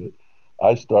I did it.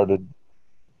 I started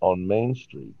on Main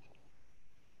Street,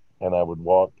 and I would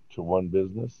walk to one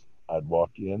business. I'd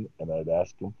walk in and I'd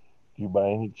ask them, do you by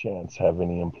any chance have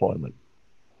any employment?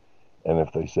 And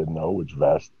if they said no, which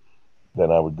vast, then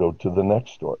I would go to the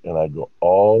next store, and I'd go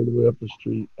all the way up the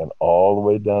street and all the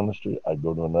way down the street. I'd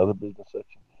go to another business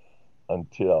section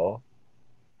until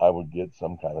I would get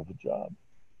some kind of a job.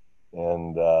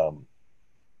 And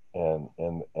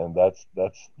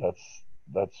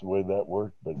that's the way that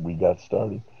worked. But we got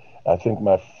started. I think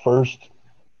my first,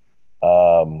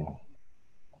 the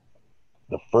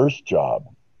first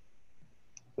job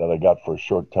that I got for a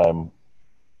short time,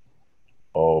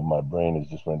 oh, my brain has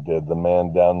just went dead. The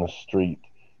man down the street,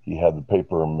 he had the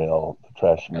paper mill, the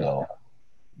trash mill.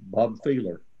 Bob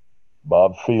Feeler.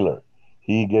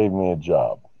 He gave me a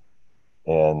job.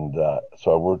 And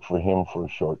so I worked for him for a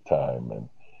short time.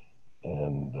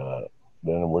 And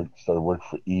then I started working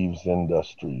for Eve's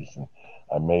Industries. And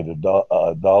I made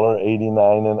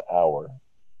 $1.89 an hour.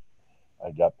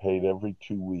 I got paid every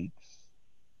 2 weeks.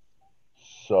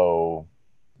 So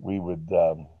we would...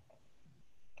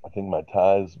 I think my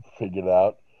tithes figured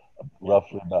out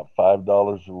roughly about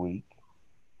 $5 a week.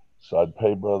 So I'd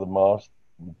pay Brother Moss,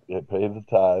 pay the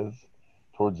tithes.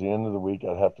 Towards the end of the week,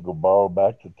 I'd have to go borrow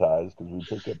back the tithes because we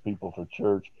picked up people for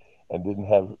church and didn't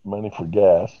have money for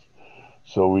gas.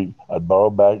 So I'd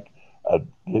borrow back, I'd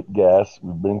get gas,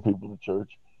 we'd bring people to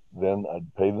church. Then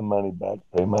I'd pay the money back,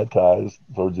 pay my tithes.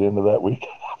 Towards the end of that week,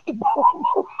 I'd have to borrow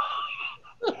more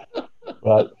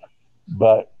money.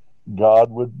 But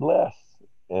God would bless.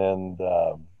 And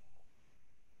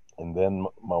then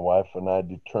my wife and I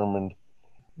determined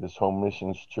this home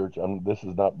missions church. This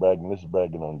is not bragging. This is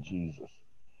bragging on Jesus.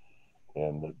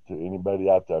 And to anybody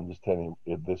out there, I'm just telling you,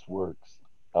 if this works,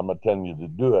 I'm not telling you to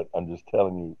do it. I'm just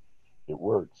telling you it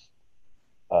works.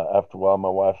 After a while, my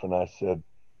wife and I said,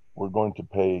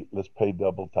 let's pay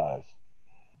double tithes.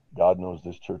 God knows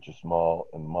this church is small,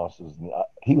 and Moss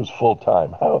he was full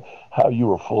time. How you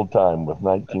were full time with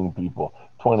 19 people,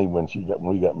 20 when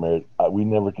we got married. We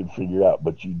never could figure out,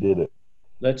 but you did it.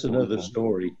 That's another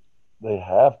story. They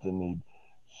have to need.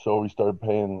 So we started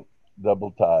paying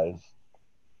double tithes.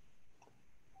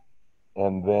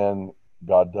 And then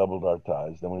God doubled our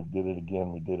tithes. Then we did it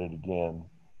again. We did it again.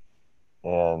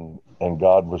 And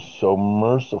God was so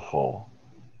merciful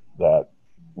that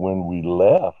when we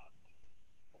left,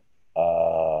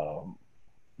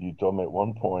 you told me at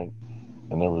one point,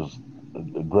 and there was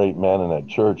a great man in that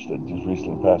church that just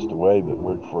recently passed away that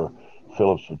worked for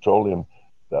Phillips Petroleum,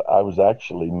 that I was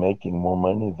actually making more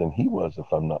money than he was, if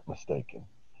I'm not mistaken,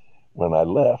 when I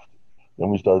left. Then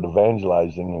we started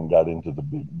evangelizing and got into the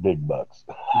big bucks.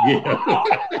 Yeah.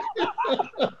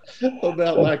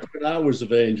 About like when I was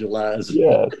evangelizing.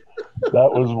 Yes,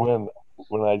 that was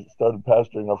when I started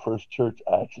pastoring our first church.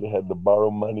 I actually had to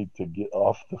borrow money to get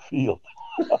off the field.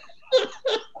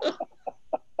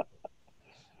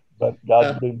 But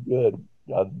God's been good.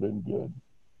 God's been good.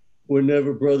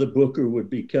 Whenever Brother Booker would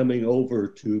be coming over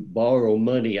to borrow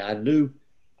money, I knew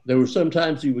there were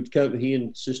sometimes he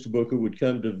and Sister Booker would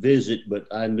come to visit, but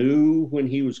I knew when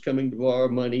he was coming to borrow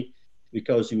money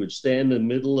because he would stand in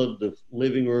the middle of the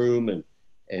living room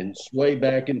and sway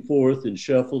back and forth and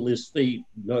shuffle his feet,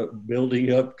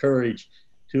 building up courage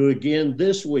to again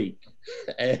this week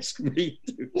ask me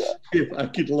if I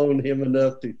could loan him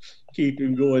enough to keep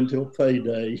him going till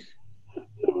payday.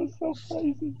 It was so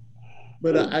crazy.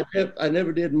 But I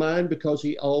never did mind because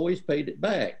he always paid it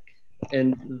back.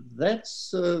 And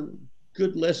that's a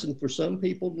good lesson for some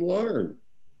people to learn.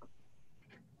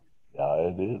 Yeah,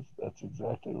 it is. That's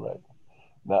exactly right.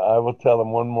 Now, I will tell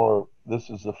him one more.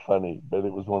 This is a funny, but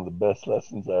it was one of the best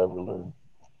lessons I ever learned.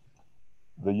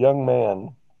 The young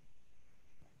man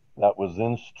that was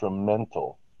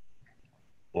instrumental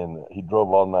in, he drove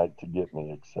all night to get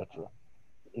me, etc.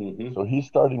 Mm-hmm. So he's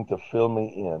starting to fill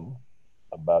me in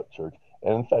about church.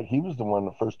 And in fact, he was the one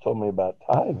that first told me about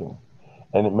tithing.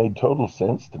 And it made total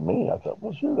sense to me. I thought,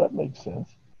 well, sure, that makes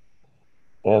sense.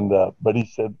 And but he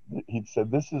said,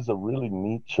 this is a really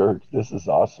neat church. This is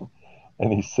awesome.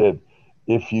 And he said,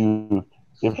 if you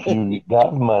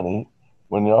have money,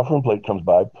 when the offering plate comes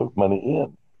by, put money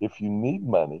in. If you need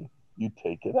money, you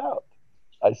take it out.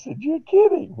 I said, you're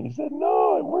kidding. He said,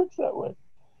 no, it works that way.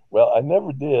 Well, I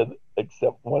never did,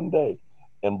 except one day.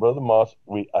 And Brother Moss,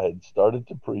 I had started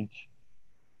to preach,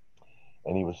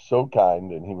 and he was so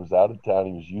kind, and he was out of town.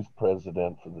 He was youth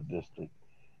president for the district,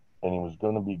 and he was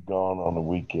going to be gone on the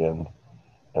weekend.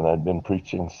 And I'd been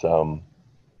preaching some,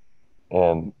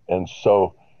 and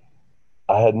so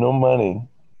I had no money,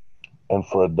 and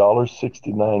for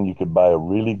 $1.69 you could buy a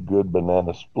really good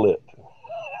banana split.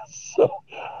 So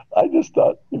I just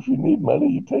thought, if you need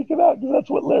money, you take it out, because that's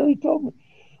what Larry told me.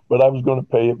 But I was going to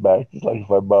pay it back, just like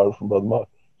if I borrowed from Brother Moss.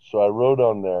 So I wrote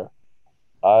on there,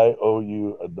 I owe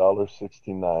you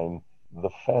 $1.69, the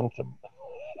Phantom.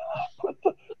 Put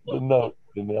the note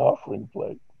in the offering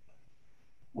plate.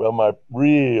 Well, my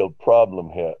real problem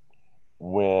hit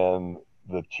when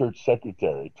the church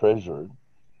secretary, treasurer,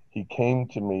 he came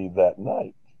to me that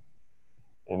night,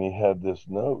 and he had this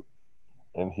note,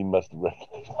 and he must have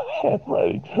recognized my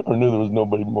handwriting or knew there was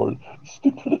nobody more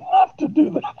stupid enough to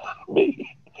do that than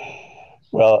me.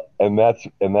 Well, and that's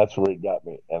where it got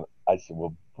me. And I said,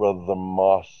 well, Brother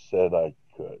Moss said I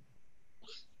could.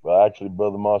 Well, actually,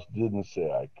 Brother Moss didn't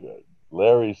say I could.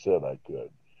 Larry said I could.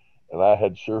 And I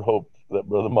had sure hoped that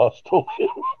Brother Moss told him.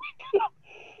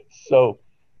 So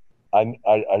I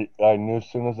knew as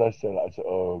soon as I said it, I said,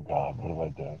 oh, God, what have I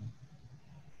done?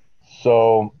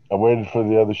 So I waited for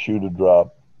the other shoe to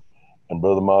drop. And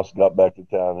Brother Moss got back to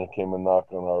town and came and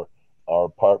knocked on our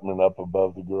apartment up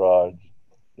above the garage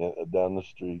down the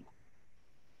street.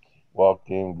 Walked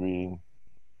in, greeting,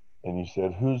 and he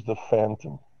said, who's the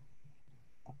Phantom?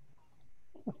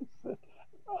 I said,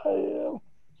 I am.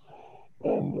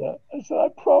 And I said, I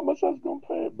promised I was going to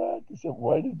pay it back. He said,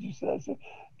 why did you say? I said,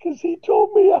 because he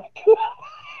told me I could.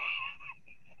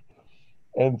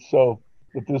 And so,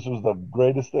 but this was the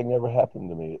greatest thing ever happened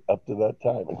to me up to that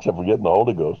time, except for getting the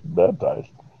Holy Ghost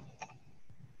baptized.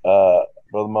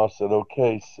 Brother Moss said,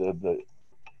 okay, said that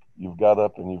you've got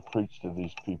up and you've preached to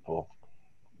these people.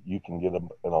 You can get them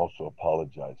and also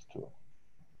apologize to them.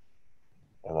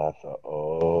 And I thought,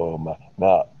 oh my.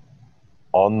 Now,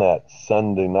 on that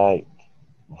Sunday night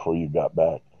before you got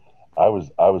back, I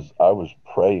was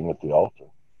praying at the altar.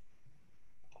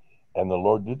 And the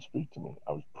Lord did speak to me.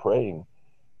 I was praying,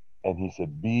 and he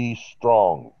said, be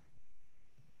strong.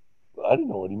 I didn't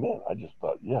know what he meant. I just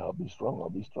thought, yeah, I'll be strong. I'll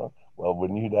be strong. Well,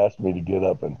 when you'd asked me to get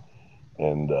up and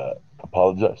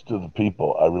apologize to the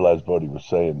people, I realized what he was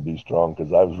saying, be strong,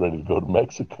 because I was ready to go to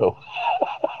Mexico.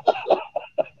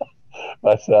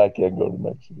 I said, I can't go to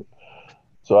Mexico.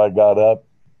 So I got up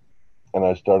and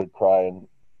I started crying,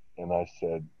 and I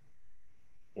said,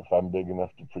 if I'm big enough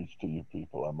to preach to you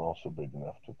people, I'm also big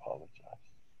enough to apologize.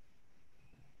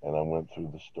 and I went through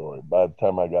the story. By the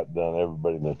time I got done,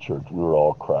 everybody in the church, we were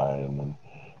all crying.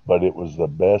 But it was the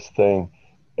best thing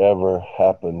ever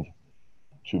happened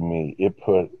to me. It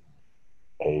put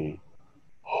a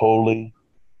holy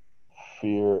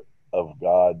fear of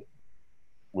God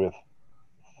with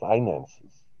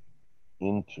finances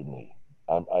into me.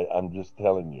 I'm just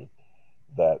telling you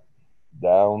that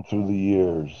down through the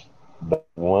years, that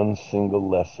one single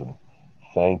lesson,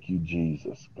 thank you,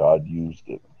 Jesus, God used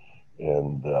it.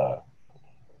 And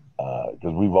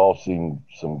because we've all seen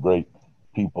some great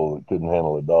people that couldn't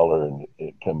handle a dollar and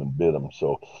it come and bit them.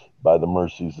 So by the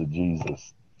mercies of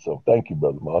Jesus. So thank you,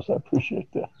 Brother Moss. I appreciate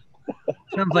that.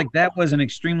 Sounds like that was an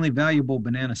extremely valuable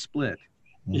banana split.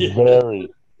 Yeah. Very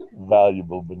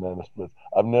valuable banana splits.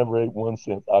 I've never ate one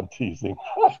since. I'm teasing.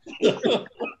 If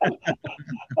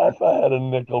I had a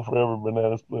nickel for every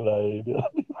banana split I ate,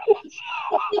 I'd be rich.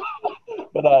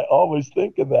 But I always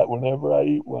think of that whenever I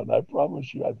eat one. I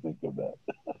promise you, I think of that.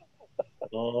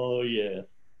 Oh, yeah.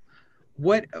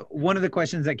 One of the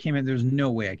questions that came in, there's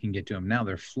no way I can get to them. Now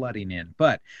they're flooding in,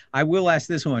 but I will ask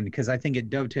this one because I think it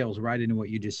dovetails right into what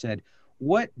you just said.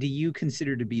 What do you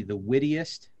consider to be the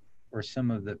wittiest or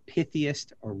some of the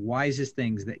pithiest or wisest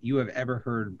things that you have ever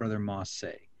heard Brother Moss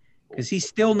say? Because he's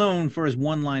still known for his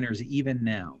one-liners even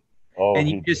now. Oh, and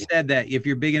you just said that if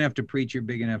you're big enough to preach, you're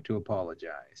big enough to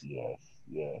apologize. Yes,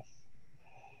 yes.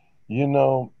 You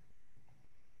know,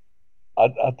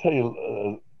 I'll tell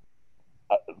you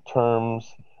terms.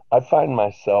 I find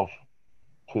myself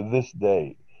to this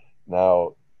day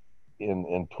now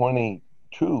in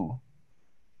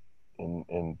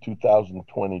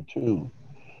 2022,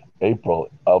 April,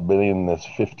 I'll be in this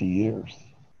 50 years.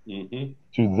 Mm-hmm.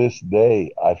 To this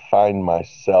day, I find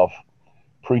myself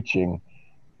preaching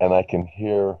and I can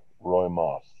hear Roy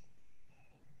Moss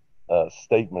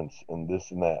statements and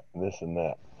this and that, and this and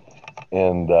that.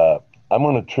 And I'm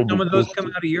going to attribute some of those come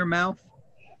out of your mouth.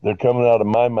 They're coming out of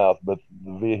my mouth, but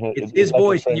it's his like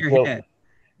voice in your head.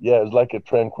 Yeah, it's like a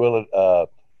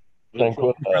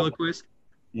ventriloquist.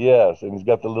 Yes, and he's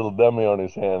got the little dummy on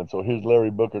his hand. And so here's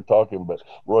Larry Booker talking, but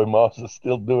Roy Moss is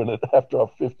still doing it after our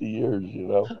 50 years,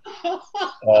 you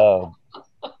know.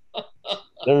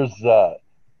 There's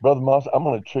Brother Moss, I'm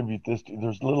going to attribute this to,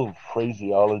 there's little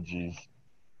phraseologies.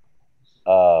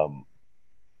 I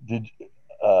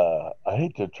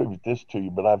hate to attribute this to you,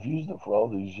 but I've used it for all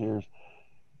these years.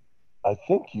 I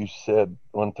think you said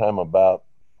one time about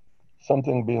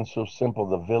something being so simple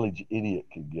the village idiot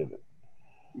could get it.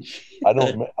 I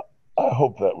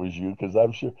hope that was you, because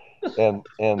I'm sure. And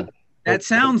that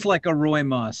sounds like a Roy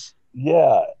Moss.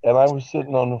 Yeah, and I was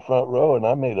sitting on the front row, and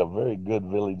I made a very good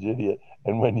village idiot.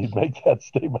 And when you make that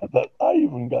statement, I thought, I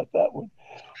even got that one.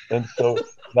 And so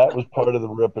that was part of the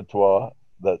repertoire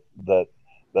that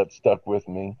stuck with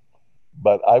me.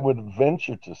 But I would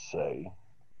venture to say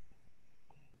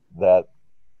that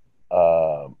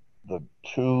the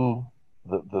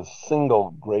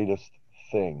single greatest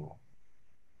thing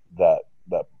that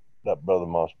Brother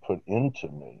Moss put into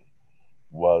me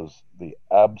was the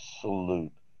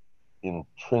absolute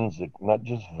intrinsic, not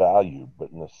just value,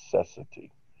 but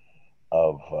necessity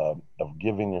of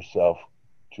giving yourself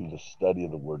to the study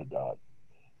of the Word of God.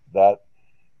 That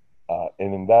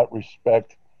and in that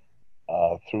respect,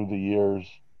 through the years,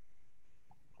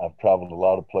 I've traveled a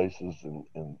lot of places. And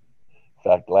in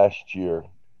fact, last year,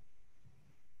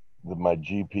 my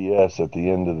GPS at the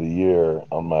end of the year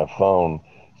on my phone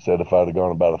said if I'd have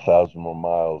gone about 1,000 more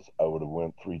miles, I would have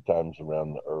went 3 times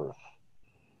around the earth.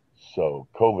 So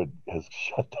COVID has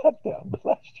shut that down. But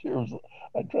last year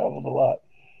I traveled a lot.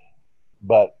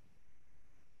 But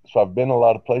so I've been a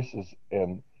lot of places,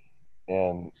 and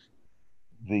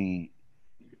the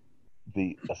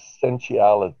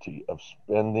essentiality of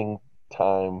spending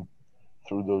time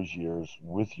through those years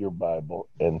with your Bible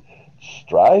and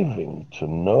striving to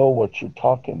know what you're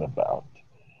talking about,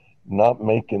 not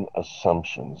making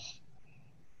assumptions,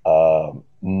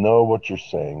 know what you're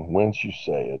saying, whence you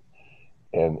say it,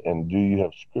 and do you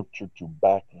have scripture to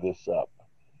back this up?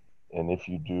 And if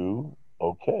you do,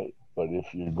 okay. But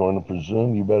if you're going to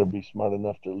presume, you better be smart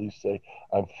enough to at least say,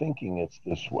 I'm thinking it's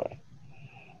this way.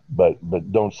 But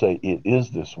don't say it is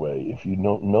this way if you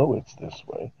don't know it's this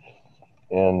way.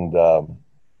 And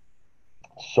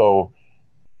so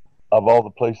of all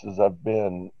the places I've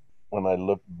been, when I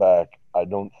look back, I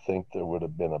don't think there would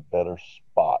have been a better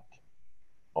spot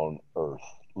on earth,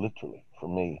 literally, for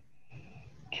me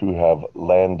to have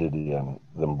landed in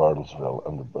than Bartlesville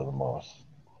under Brother Moss.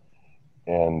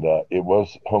 And it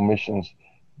was home missions,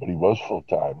 but he was full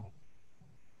time.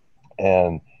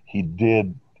 And he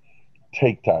did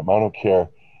take time. I don't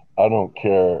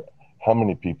care how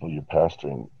many people you're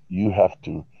pastoring. You have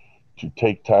to to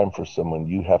take time for someone,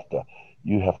 you have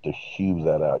to hew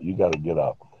that out. You got to get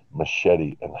a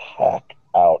machete and hack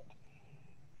out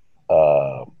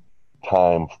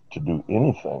time to do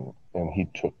anything. And he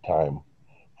took time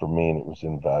for me, and it was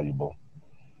invaluable.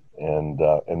 And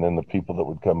then the people that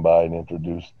would come by and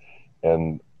introduce,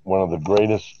 and one of the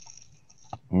greatest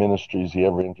ministries he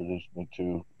ever introduced me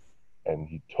to, and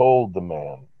he told the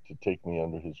man to take me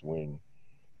under his wing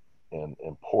and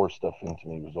pour stuff into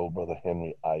me, was old brother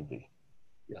Henry Ivy.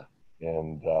 Yeah.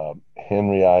 And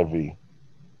Henry Ivy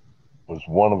was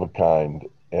one of a kind,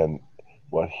 and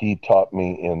what he taught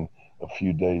me in a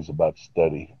few days about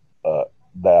study,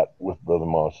 that with Brother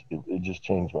Moss, it just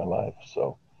changed my life.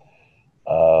 So,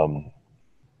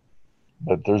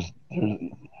 but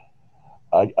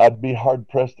I'd be hard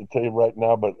pressed to tell you right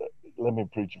now, but let me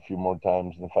preach a few more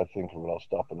times, and if I think of it, I'll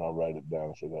stop and I'll write it down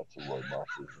and say that's a Roy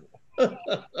Mossism.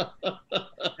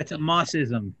 That's a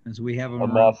Mossism, as we have them. A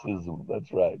Mossism,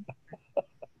 that's right.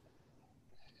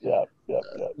 Yeah.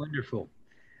 Wonderful.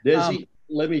 Desi,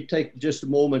 let me take just a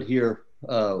moment here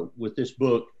with this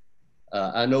book.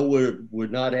 I know we're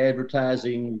not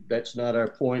advertising, that's not our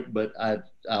point, but I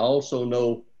also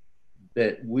know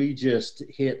that we just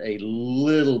hit a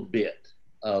little bit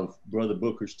of Brother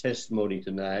Booker's testimony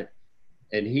tonight.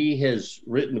 And he has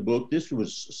written a book. This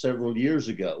was several years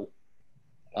ago,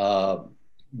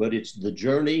 but it's The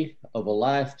Journey of a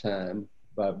Lifetime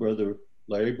by Brother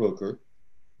Larry Booker.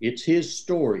 It's his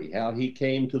story, how he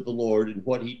came to the Lord, and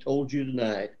what he told you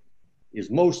tonight is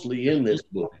mostly in this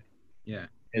book. Yeah.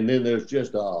 And then there's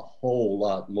just a whole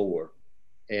lot more.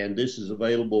 And this is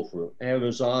available for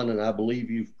Amazon, and I believe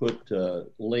you've put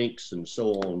links and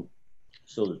so on.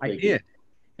 So that I did.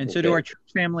 And so to our church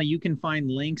family, you can find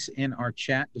links in our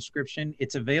chat description.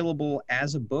 It's available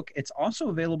as a book. It's also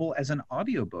available as an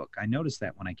audiobook. I noticed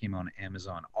that when I came on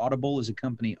Amazon. Audible is a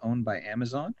company owned by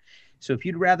Amazon. So if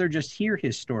you'd rather just hear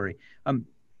his story, do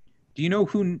you know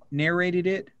who narrated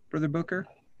it, Brother Booker?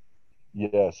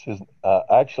 Yes.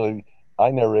 Actually, I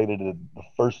narrated the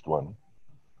first one.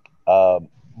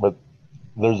 But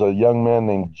there's a young man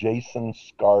named Jason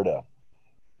Scarda,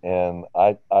 and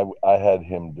I had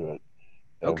him do it.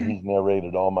 And okay. He's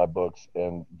narrated all my books.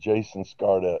 And Jason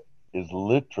Scarda is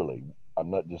literally, I'm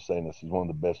not just saying this, he's one of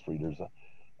the best readers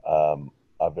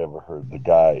I've ever heard. The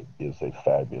guy is a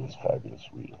fabulous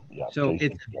reader. Yeah.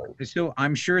 So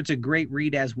I'm sure it's a great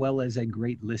read as well as a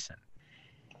great listen.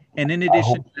 And in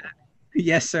addition to that,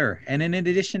 yes, sir. And in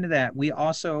addition to that, we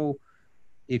also,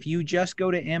 if you just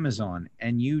go to Amazon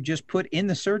and you just put in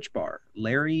the search bar,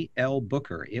 Larry L.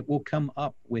 Booker, it will come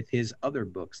up with his other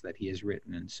books that he has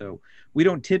written. And so we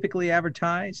don't typically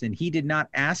advertise, and he did not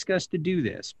ask us to do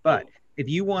this. But if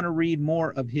you want to read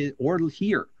more of his or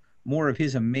hear more of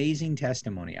his amazing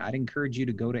testimony, I'd encourage you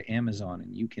to go to Amazon,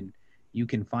 and you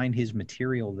can find his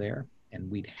material there. And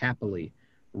we'd happily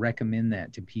recommend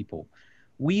that to people.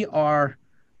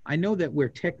 I know that we're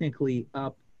technically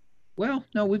up. Well,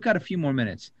 no, we've got a few more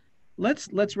minutes.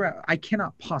 Let's wrap. I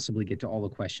cannot possibly get to all the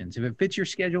questions. If it fits your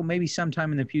schedule, maybe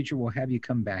sometime in the future we'll have you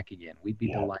come back again. We'd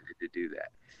be delighted to do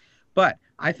that. But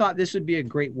I thought this would be a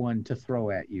great one to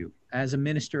throw at you as a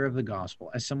minister of the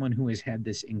gospel, as someone who has had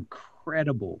this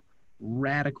incredible,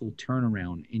 radical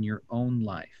turnaround in your own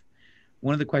life.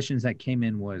 One of the questions that came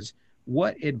in was,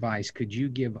 what advice could you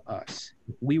give us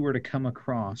if we were to come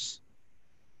across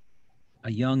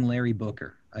a young Larry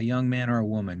Booker, a young man or a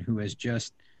woman who has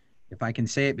just, if I can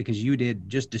say it because you did,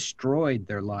 just destroyed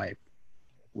their life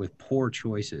with poor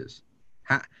choices?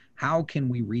 How can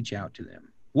we reach out to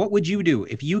them? What would you do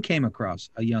if you came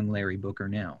across a young Larry Booker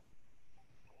now?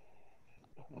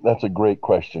 That's a great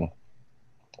question.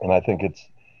 And I think it's,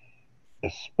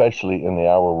 especially in the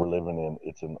hour we're living in,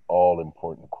 it's an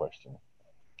all-important question.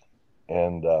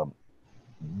 And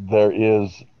there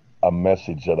is a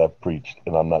message that I've preached,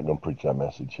 and I'm not going to preach that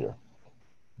message here.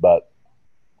 But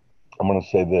I'm going to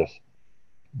say this.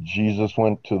 Jesus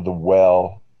went to the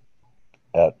well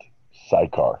at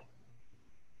Sychar.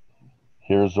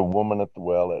 Here's a woman at the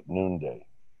well at noonday.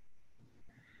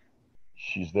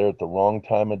 She's there at the wrong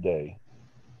time of day.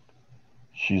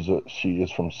 She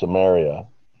is from Samaria.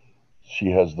 She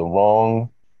has the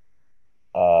wrong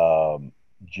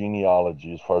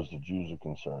genealogy as far as the Jews are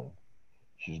concerned.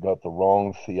 She's got the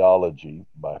wrong theology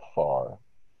by far.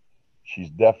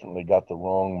 She's definitely got the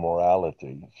wrong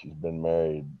morality. She's been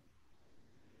married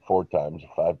 4 times or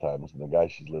 5 times, and the guy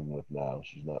she's living with now,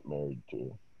 she's not married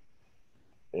to.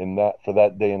 In that, for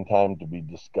that day and time to be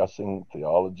discussing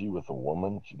theology with a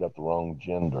woman, she got the wrong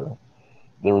gender.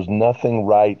 There was nothing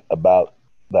right about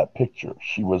that picture.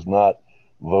 She was not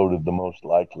voted the most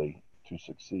likely to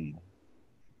succeed.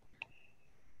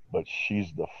 but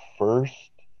she's the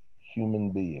first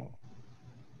human being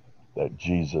that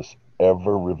Jesus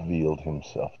ever revealed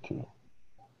himself to.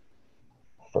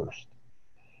 First.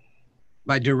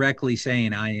 By directly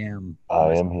saying, I am.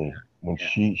 I am he. When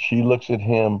Yeah. she looks at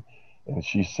him and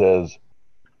she says,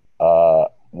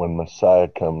 when Messiah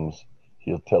comes,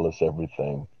 he'll tell us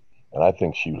everything. And I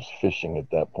think she was fishing at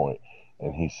that point.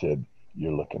 And he said,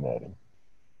 you're looking at him.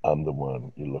 I'm the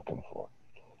one you're looking for.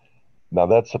 Now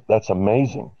that's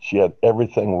amazing. She had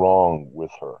everything wrong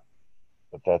with her,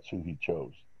 but that's who he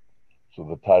chose. So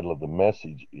the title of the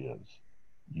message is,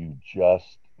 You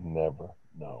Just Never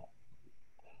Know.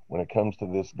 When it comes to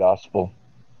this gospel,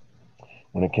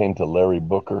 when it came to Larry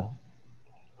Booker,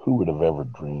 who would have ever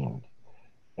dreamed?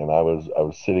 And I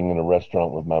was sitting in a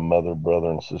restaurant with my mother, brother,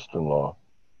 and sister-in-law.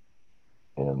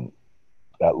 And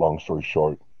that long story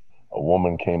short, a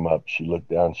woman came up, she looked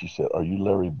down, she said, are you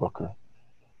Larry Booker?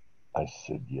 I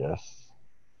said, yes.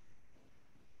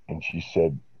 And she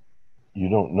said, you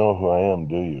don't know who I am,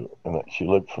 do you? And she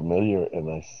looked familiar, and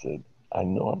I said, I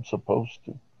know I'm supposed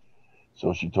to.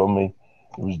 So she told me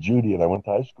it was Judy, and I went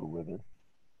to high school with her.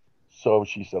 So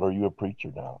she said, are you a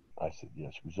preacher now? I said,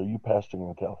 yes. She goes, are you pastoring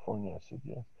in California? I said,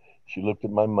 yes. She looked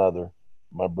at my mother,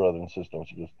 my brother, and sister, and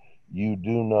she goes, you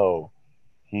do know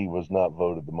he was not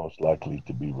voted the most likely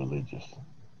to be religious.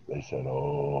 They said,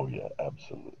 oh, yeah,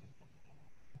 absolutely.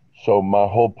 So my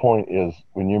whole point is,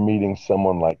 when you're meeting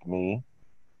someone like me,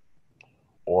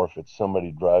 or if it's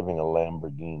somebody driving a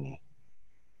Lamborghini,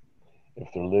 if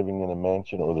they're living in a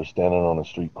mansion or they're standing on a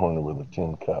street corner with a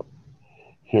tin cup,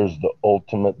 here's the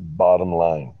ultimate bottom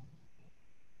line.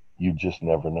 You just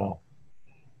never know.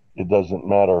 It doesn't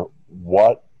matter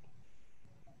what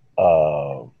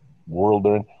world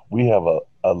they're in. We have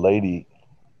a lady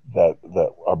that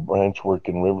our branch work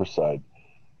in Riverside.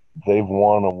 They've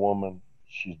won a woman.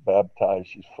 She's baptized.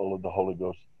 She's full of the Holy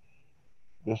Ghost.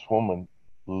 This woman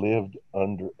lived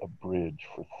under a bridge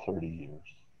for 30 years.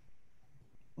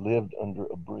 Lived under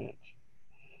a bridge.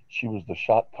 She was the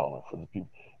shot caller for the people,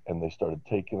 and they started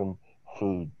taking them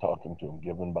food, talking to them,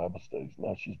 giving Bible studies.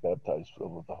 Now she's baptized,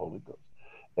 filled with the Holy Ghost,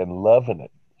 and loving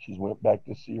it. She's went back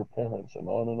to see her parents, and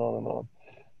on and on and on.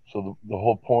 So the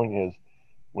whole point is,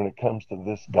 when it comes to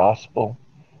this gospel,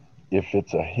 if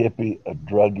it's a hippie, a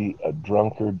druggie, a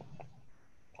drunkard,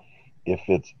 if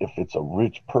it's a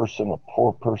rich person, a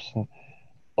poor person,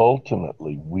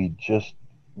 ultimately we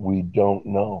don't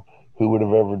know. Who would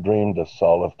have ever dreamed a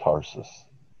Saul of Tarsus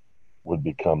would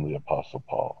become the Apostle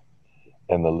Paul?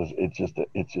 And it's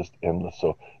just endless.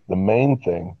 So the main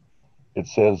thing, it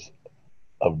says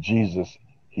of Jesus,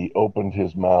 he opened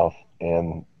his mouth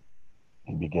and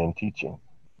he began teaching.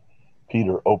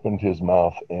 Peter opened his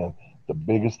mouth, and the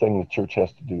biggest thing the church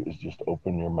has to do is just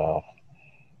open your mouth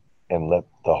and let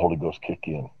the Holy Ghost kick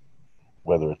in,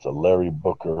 whether it's a Larry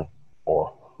Booker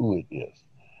or who it is.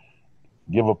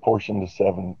 Give a portion to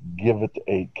 7, give it to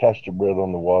 8, cast your bread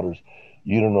on the waters.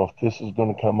 You don't know if this is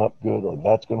going to come up good or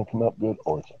that's going to come up good,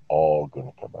 or it's all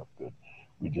going to come up good.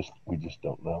 We just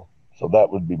don't know. So that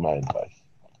would be my advice.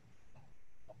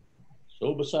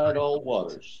 So beside all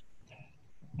waters.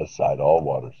 Beside all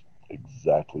waters.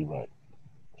 Exactly right.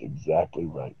 Exactly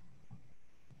right.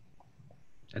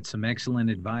 That's some excellent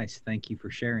advice. Thank you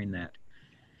for sharing that.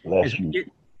 Bless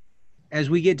As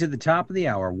we get to the top of the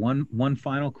hour, one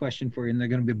final question for you, and they're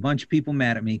going to be a bunch of people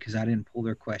mad at me because I didn't pull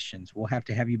their questions. We'll have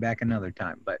to have you back another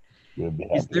time. But We'll be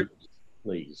happy.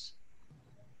 Please.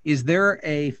 Is there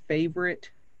a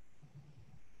favorite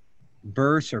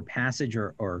verse or passage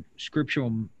or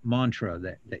scriptural mantra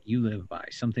that you live by,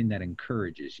 something that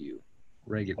encourages you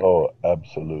regularly? Oh,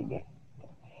 absolutely.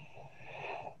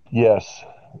 Yes.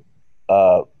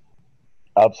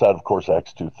 Outside, of course,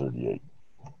 Acts 2:38.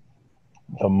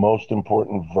 The most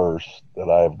important verse that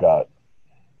I've got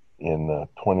in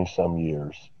 20 some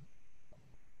years,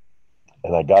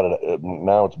 and I got it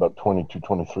now, it's about 22,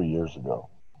 23 years ago.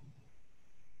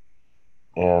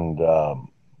 And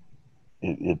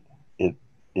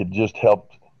it just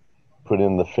helped put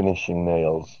in the finishing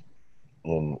nails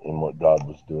in what God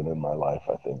was doing in my life,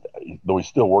 I think. Though he's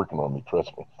still working on me,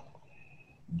 trust me.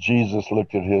 Jesus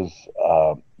looked at his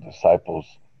disciples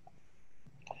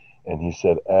and he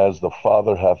said, as the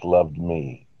Father hath loved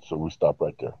me. So we stop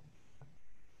right there.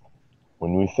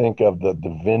 When we think of the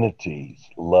divinity's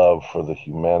love for the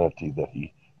humanity that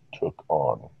he took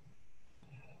on,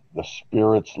 the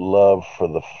Spirit's love for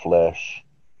the flesh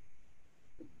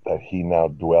that he now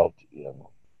dwelt in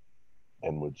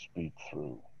and would speak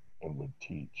through and would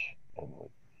teach and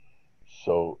would.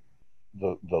 So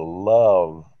the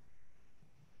love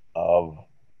of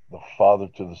the Father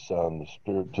to the Son, the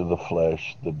Spirit to the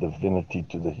flesh, the divinity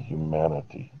to the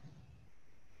humanity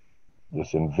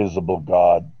this invisible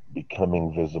God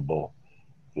becoming visible,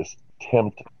 this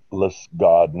temptless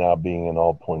God now being in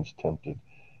all points tempted,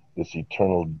 this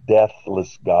eternal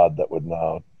deathless God that would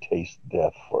now taste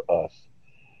death for us,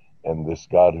 and this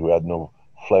God who had no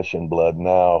flesh and blood,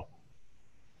 now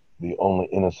the only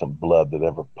innocent blood that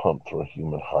ever pumped through a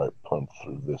human heart pumped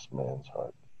through this man's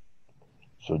heart.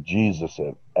 So Jesus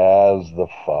said, as the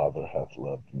Father hath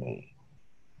loved me,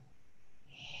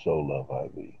 so love I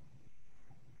thee.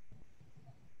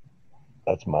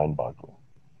 That's mind-boggling.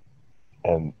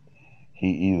 And he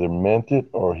either meant it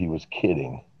or he was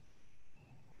kidding.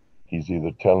 He's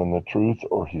either telling the truth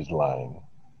or he's lying.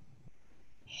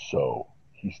 So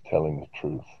he's telling the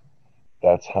truth.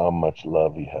 That's how much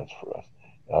love he has for us.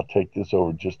 And I'll take this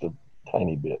over just a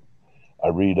tiny bit. I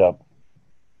read up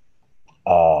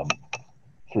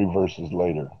 3 verses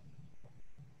later,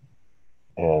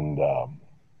 and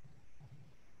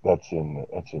that's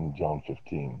in John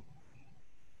 15.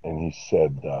 And he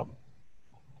said,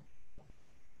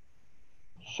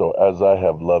 so as I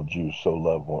have loved you, so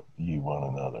love ye one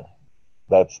another.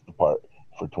 That's the part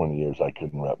for 20 years I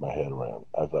couldn't wrap my head around.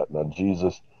 I thought, now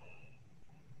Jesus,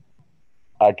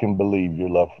 I can believe your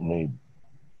love for me,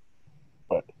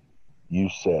 but you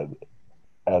said,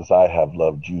 as I have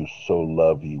loved you, so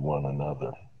love ye one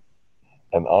another.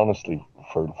 And honestly,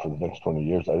 for the next 20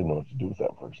 years, I didn't know what to do with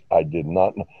that verse. I did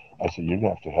not know. I said, you're going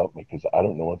to have to help me because I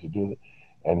don't know what to do with it.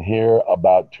 And here,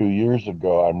 about 2 years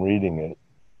ago, I'm reading it,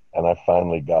 and I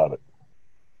finally got it.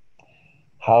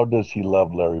 How does he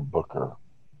love Larry Booker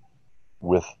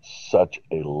with such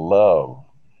a love?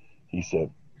 He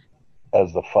said,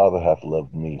 as the Father hath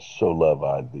loved me, so love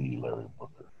I thee, Larry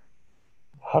Booker.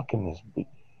 How can this be?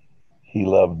 He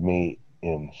loved me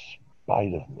in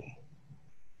spite of me.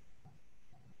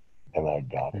 And I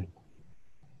got it.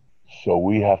 So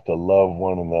we have to love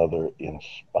one another in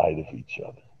spite of each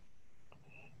other,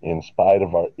 in spite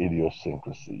of our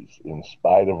idiosyncrasies, in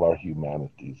spite of our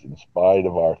humanities, in spite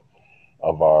of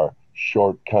our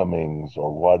shortcomings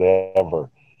or whatever.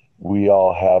 We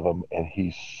all have them, and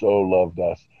he so loved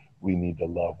us. We need to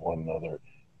love one another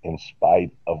in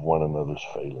spite of one another's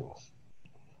failings.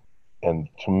 And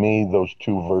to me, those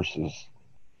 2 verses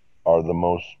are the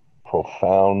most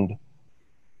profound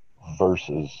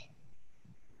verses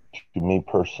to me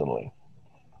personally,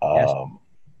 Yes.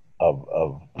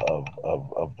 of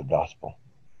the gospel.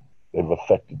 They've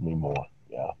affected me more.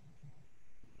 Yeah.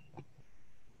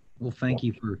 Well, thank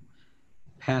you for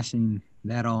passing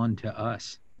that on to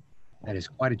us. That is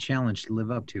quite a challenge to live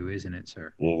up to, isn't it,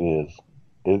 sir? It is.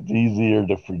 It's easier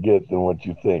to forget than what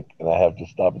you think. And I have to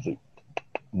stop and say,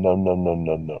 no, no, no,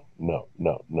 no, no, no,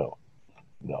 no, no,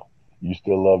 no. You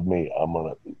still love me. I'm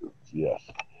going to, yes.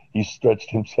 He stretched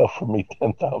himself for me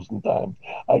 10,000 times.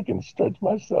 I can stretch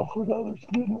myself for others.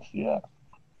 Goodness, yeah.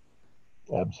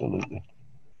 Absolutely.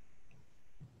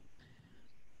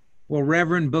 Well,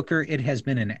 Reverend Booker, it has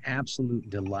been an absolute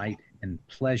delight and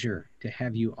pleasure to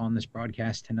have you on this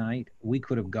broadcast tonight. We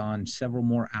could have gone several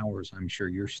more hours, I'm sure.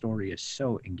 Your story is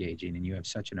so engaging and you have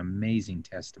such an amazing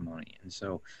testimony. And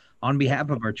so on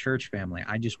behalf of our church family,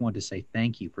 I just want to say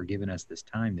thank you for giving us this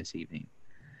time this evening.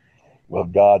 Well,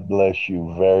 God bless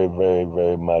you very, very,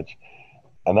 very much.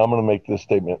 And I'm going to make this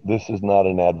statement. This is not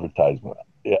an advertisement.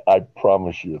 I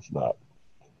promise you it's not.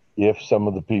 If some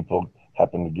of the people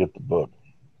happen to get the book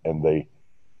and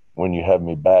when you have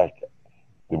me back,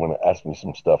 they want to ask me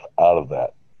some stuff out of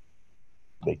that,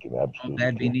 they can absolutely.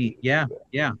 That'd be neat. Yeah,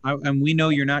 yeah. And we know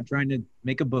you're not trying to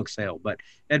make a book sale, but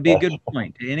that'd be a good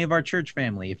point to any of our church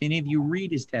family. If any of you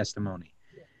read his testimony,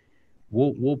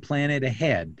 we'll plan it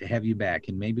ahead to have you back,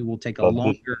 and maybe we'll take a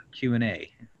longer Q&A.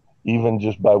 Even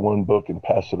just buy one book and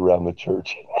pass it around the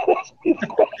church. Ask me the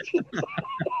questions.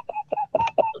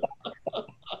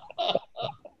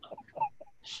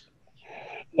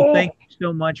 Well, thank you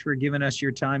so much for giving us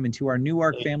your time. And to our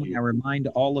Newark family, I remind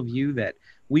all of you that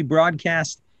we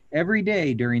broadcast every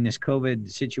day during this COVID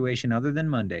situation other than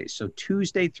Mondays. So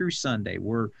Tuesday through Sunday,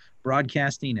 we're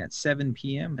broadcasting at 7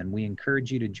 p.m. and we encourage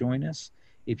you to join us.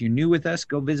 If you're new with us,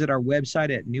 go visit our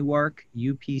website at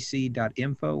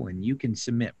newarkupc.info and you can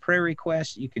submit prayer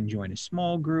requests. You can join a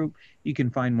small group. You can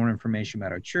find more information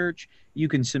about our church. You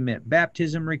can submit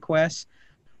baptism requests.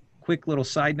 Quick little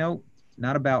side note,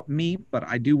 not about me, but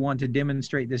I do want to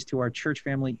demonstrate this to our church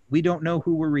family. We don't know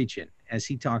who we're reaching, as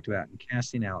he talked about, and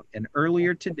casting out. And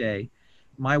earlier today,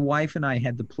 my wife and I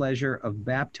had the pleasure of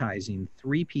baptizing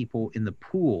 3 people in the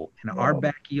pool in our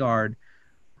backyard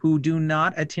who do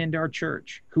not attend our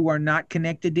church, who are not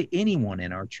connected to anyone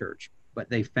in our church, but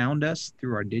they found us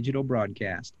through our digital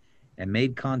broadcast and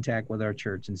made contact with our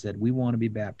church and said, we want to be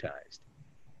baptized.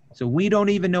 So we don't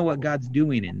even know what God's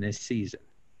doing in this season.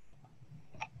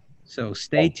 So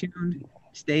stay tuned,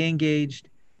 stay engaged,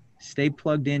 stay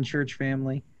plugged in, church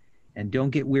family, and don't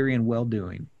get weary in well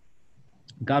doing.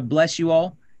 God bless you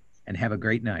all, and have a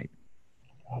great night.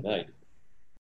 Good night.